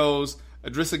Dijk, Rose,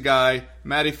 Idrissa Gueye,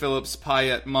 Matty Phillips,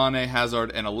 Payet, Mane,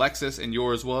 Hazard, and Alexis. And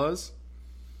yours was?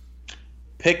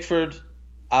 Pickford,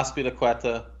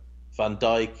 Azpilicueta, Van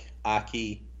Dijk,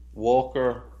 Ake,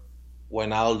 Walker,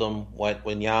 Wijnaldum,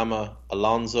 Wanyama,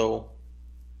 Alonso,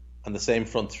 and the same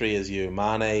front three as you: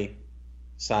 Mane,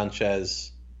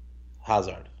 Sanchez,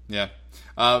 Hazard. Yeah.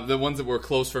 The ones that were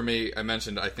close for me, I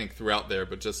mentioned, I think, throughout there,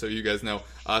 but just so you guys know,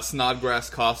 Snodgrass,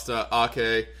 Costa,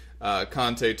 Ake,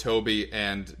 Conte, Toby,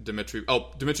 and Dimitri.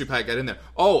 Oh, Dimitri Payet got in there.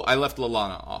 Oh, I left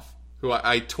Lallana off, who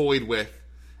I toyed with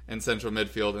in central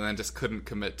midfield and then just couldn't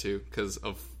commit to because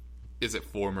of, is it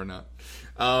form or not?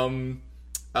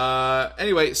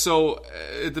 Anyway, so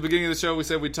at the beginning of the show, we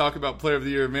said we'd talk about Player of the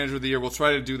Year, Manager of the Year. We'll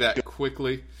try to do that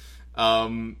quickly.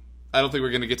 I don't think we're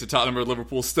going to get to Tottenham or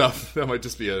Liverpool stuff. That might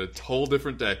just be a whole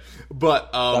different day.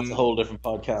 But that's a whole different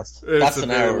podcast. That's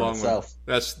an hour in itself.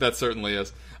 That certainly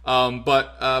is.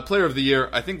 But Player of the Year,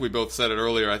 I think we both said it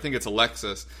earlier. I think it's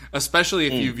Alexis, especially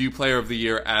if you view Player of the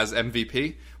Year as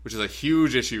MVP, which is a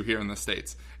huge issue here in the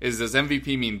States. Does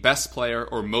MVP mean best player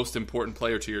or most important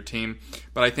player to your team?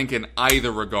 But I think in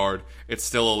either regard, it's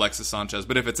still Alexis Sanchez.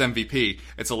 But if it's MVP,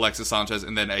 it's Alexis Sanchez,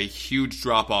 and then a huge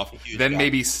drop-off. Then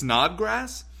maybe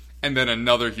Snodgrass, and then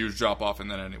another huge drop-off,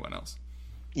 and then anyone else.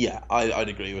 Yeah, I'd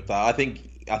agree with that. I think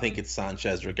it's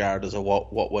Sanchez, regardless of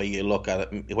what way you look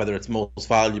at it, whether it's most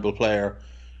valuable player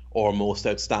or most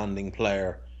outstanding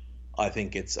player. I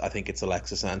think it's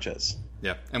Alexis Sanchez.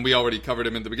 Yeah, and we already covered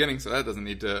him in the beginning, so that doesn't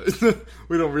need to.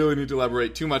 We don't really need to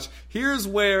elaborate too much. Here's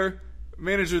where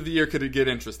Manager of the Year could get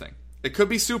interesting. It could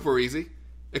be super easy.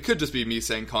 It could just be me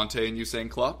saying Conte and you saying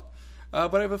Klopp.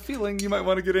 But I have a feeling you might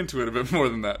want to get into it a bit more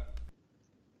than that.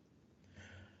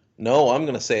 No, I'm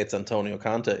going to say it's Antonio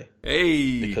Conte.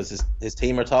 Hey! Because his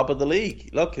team are top of the league.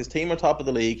 Look, his team are top of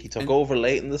the league. He took over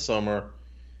late in the summer.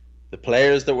 The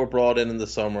players that were brought in the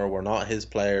summer were not his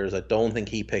players. I don't think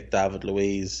he picked David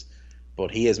Luiz,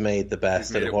 but he has made the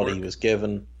best out of what he was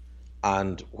given.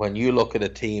 And when you look at a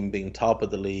team being top of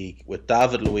the league with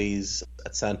David Luiz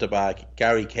at centre-back,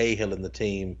 Gary Cahill in the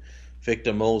team,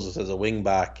 Victor Moses as a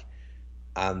wing-back,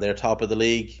 and they're top of the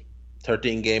league,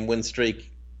 13-game win streak,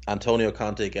 Antonio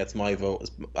Conte gets my vote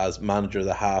as manager of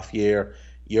the half year.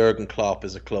 Jurgen Klopp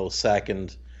is a close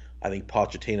second. I think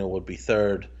Pochettino would be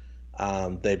third.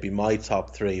 They'd be my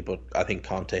top three, but I think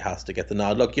Conte has to get the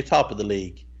nod. Look, you're top of the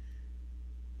league.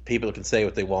 People can say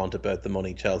what they want about the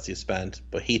money Chelsea spent,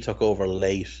 but he took over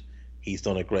late. He's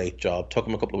done a great job. Took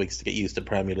him a couple of weeks to get used to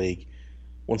Premier League.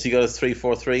 Once he got his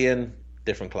 3-4-3 in,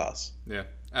 different class. Yeah,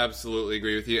 absolutely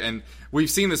agree with you. And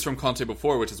we've seen this from Conte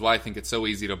before, which is why I think it's so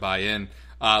easy to buy in.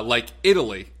 Like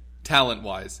Italy,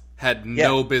 talent-wise, had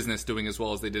no business doing as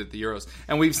well as they did at the Euros.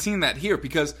 And we've seen that here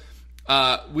because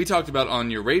we talked about on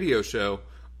your radio show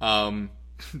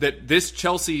that this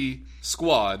Chelsea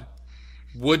squad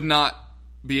would not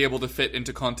be able to fit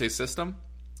into Conte's system.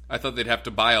 I thought they'd have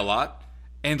to buy a lot.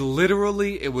 And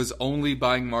literally, it was only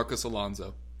buying Marcos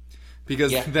Alonso.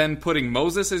 Because then putting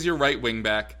Moses as your right wing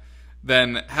back,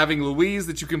 then having Luiz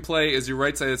that you can play as your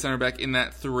right-sided center back in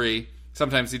that three.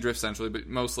 Sometimes he drifts centrally, but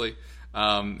mostly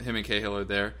him and Cahill are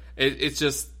there. It's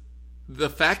just the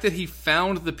fact that he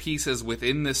found the pieces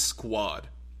within this squad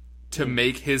to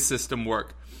make his system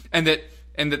work. And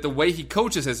that the way he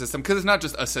coaches his system, because it's not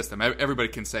just a system. Everybody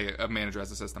can say a manager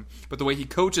has a system. But the way he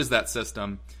coaches that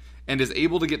system and is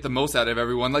able to get the most out of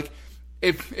everyone. Like,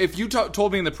 if you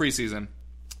told me in the preseason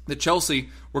that Chelsea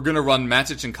were going to run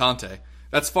Matic and Conte,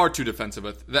 that's far too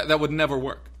defensive. That would never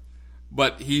work.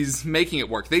 But he's making it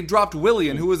work. They dropped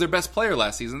Willian, who was their best player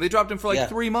last season. They dropped him for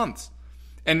 3 months.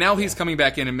 And now he's coming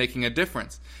back in and making a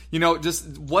difference. You know,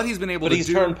 just what he's been able to do. But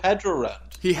he's turned Pedro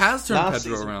around. He has turned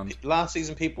Pedro around. Last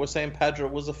season, people were saying Pedro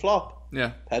was a flop.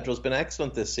 Yeah. Pedro's been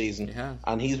excellent this season. He has.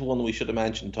 And he's one we should have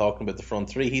mentioned talking about the front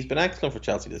three. He's been excellent for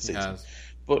Chelsea this season. Has.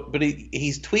 But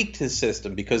he's tweaked his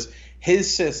system because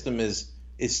his system is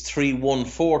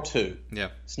 3-1-4-2. Yeah.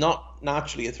 It's not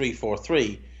naturally a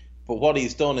 3-4-3. But what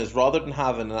he's done is rather than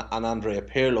having an Andrea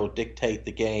Pirlo dictate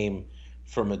the game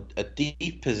from a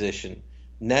deep position,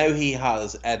 now he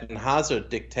has Eden Hazard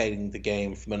dictating the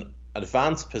game from an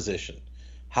advanced position.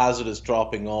 Hazard is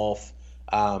dropping off,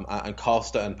 and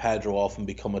Costa and Pedro often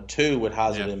become a two with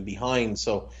Hazard in behind.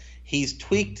 So he's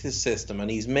tweaked his system and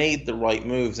he's made the right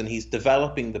moves and he's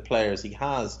developing the players he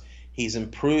has. He's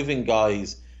improving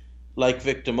guys like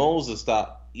Victor Moses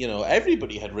that, you know,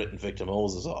 everybody had written Victor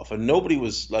Moses off, and nobody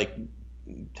was like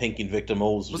thinking Victor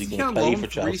Moses was going to play for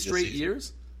Chelsea 3 straight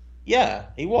years. Yeah,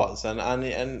 he was, and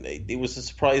it was a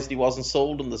surprise that he wasn't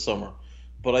sold in the summer.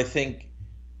 But I think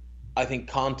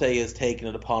Conte has taken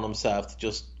it upon himself to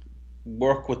just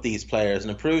work with these players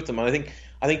and improve them. And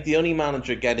I think the only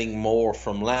manager getting more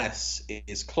from less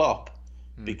is Klopp,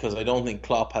 because I don't think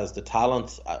Klopp has the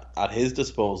talent at his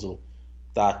disposal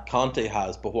that Conte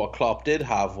has. But what Klopp did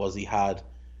have was he had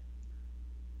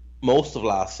most of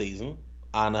last season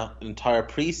and an entire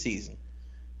pre-season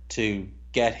to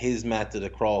get his method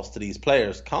across to these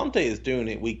players. Conte is doing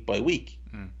it week by week.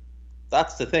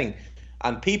 That's the thing.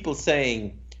 And people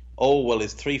saying, oh, well,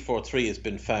 his 3-4-3 has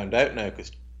been found out now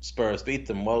because Spurs beat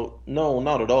them. Well, no,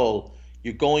 not at all.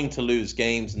 You're going to lose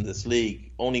games in this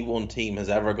league. Only one team has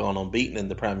ever gone unbeaten in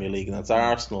the Premier League, and that's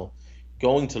Arsenal.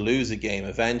 Going to lose a game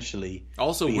eventually.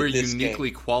 Also, we're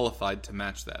uniquely qualified to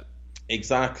match that.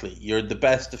 Exactly. You're the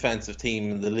best defensive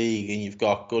team in the league and you've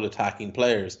got good attacking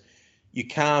players. You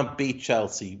can't beat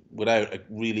Chelsea without a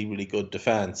really, really good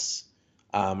defence.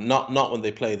 Not when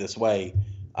they play this way.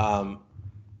 And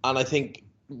I think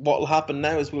what will happen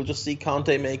now is we'll just see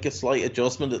Conte make a slight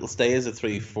adjustment. It'll stay as a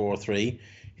 3-4-3.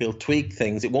 He'll tweak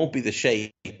things. It won't be the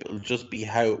shape. It'll just be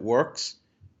how it works.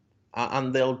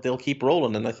 And they'll keep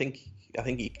rolling. And I think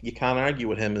you can't argue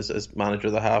with him as manager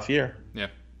of the half year. Yeah.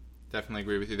 Definitely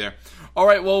agree with you there. All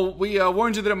right, well, we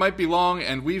warned you that it might be long,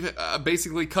 and we've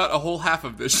basically cut a whole half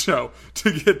of this show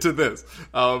to get to this.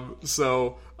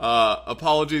 So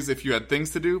apologies if you had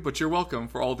things to do, but you're welcome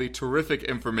for all the terrific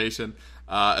information,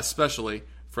 especially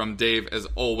from Dave, as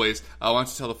always. Why don't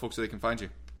you tell the folks where they can find you?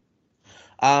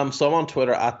 So I'm on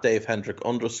Twitter at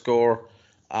DaveHendrick_.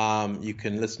 You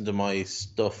can listen to my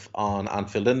stuff on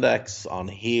Anfield Index, on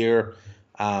here,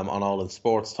 on All In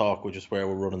Sports Talk, which is where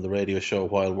we're running the radio show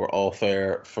while we're off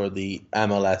air for the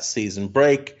MLS season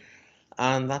break.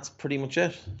 And that's pretty much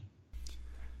it.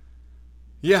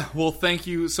 Yeah, well, thank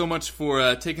you so much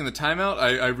for taking the time out.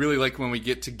 I really like when we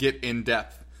get in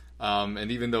depth.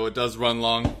 And even though it does run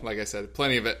long, like I said,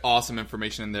 plenty of awesome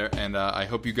information in there. And I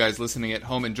hope you guys listening at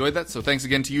home enjoyed that. So thanks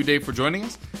again to you, Dave, for joining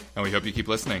us. And we hope you keep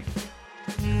listening.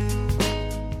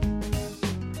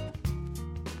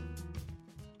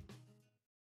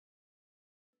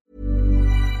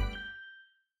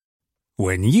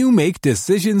 When you make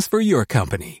decisions for your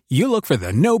company, you look for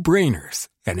the no-brainers.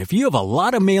 And if you have a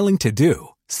lot of mailing to do,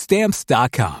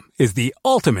 Stamps.com is the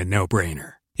ultimate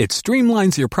no-brainer. It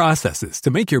streamlines your processes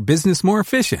to make your business more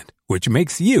efficient, which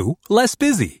makes you less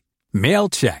busy. Mail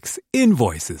checks,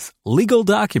 invoices, legal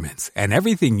documents, and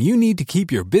everything you need to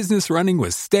keep your business running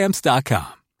with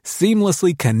Stamps.com.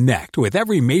 Seamlessly connect with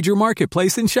every major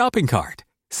marketplace and shopping cart.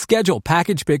 Schedule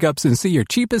package pickups and see your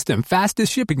cheapest and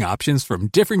fastest shipping options from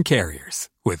different carriers,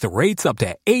 with rates up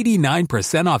to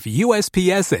 89% off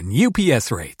USPS and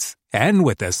UPS rates. And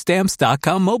with the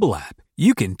Stamps.com mobile app,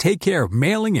 you can take care of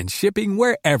mailing and shipping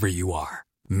wherever you are.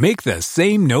 Make the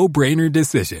same no-brainer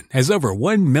decision as over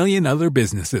 1 million other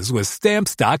businesses with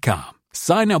Stamps.com.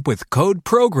 Sign up with code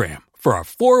PROGRAM for a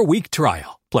 4-week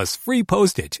trial, plus free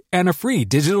postage and a free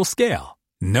digital scale.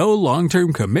 No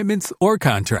long-term commitments or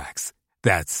contracts.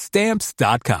 That's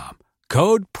Stamps.com.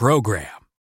 Code PROGRAM.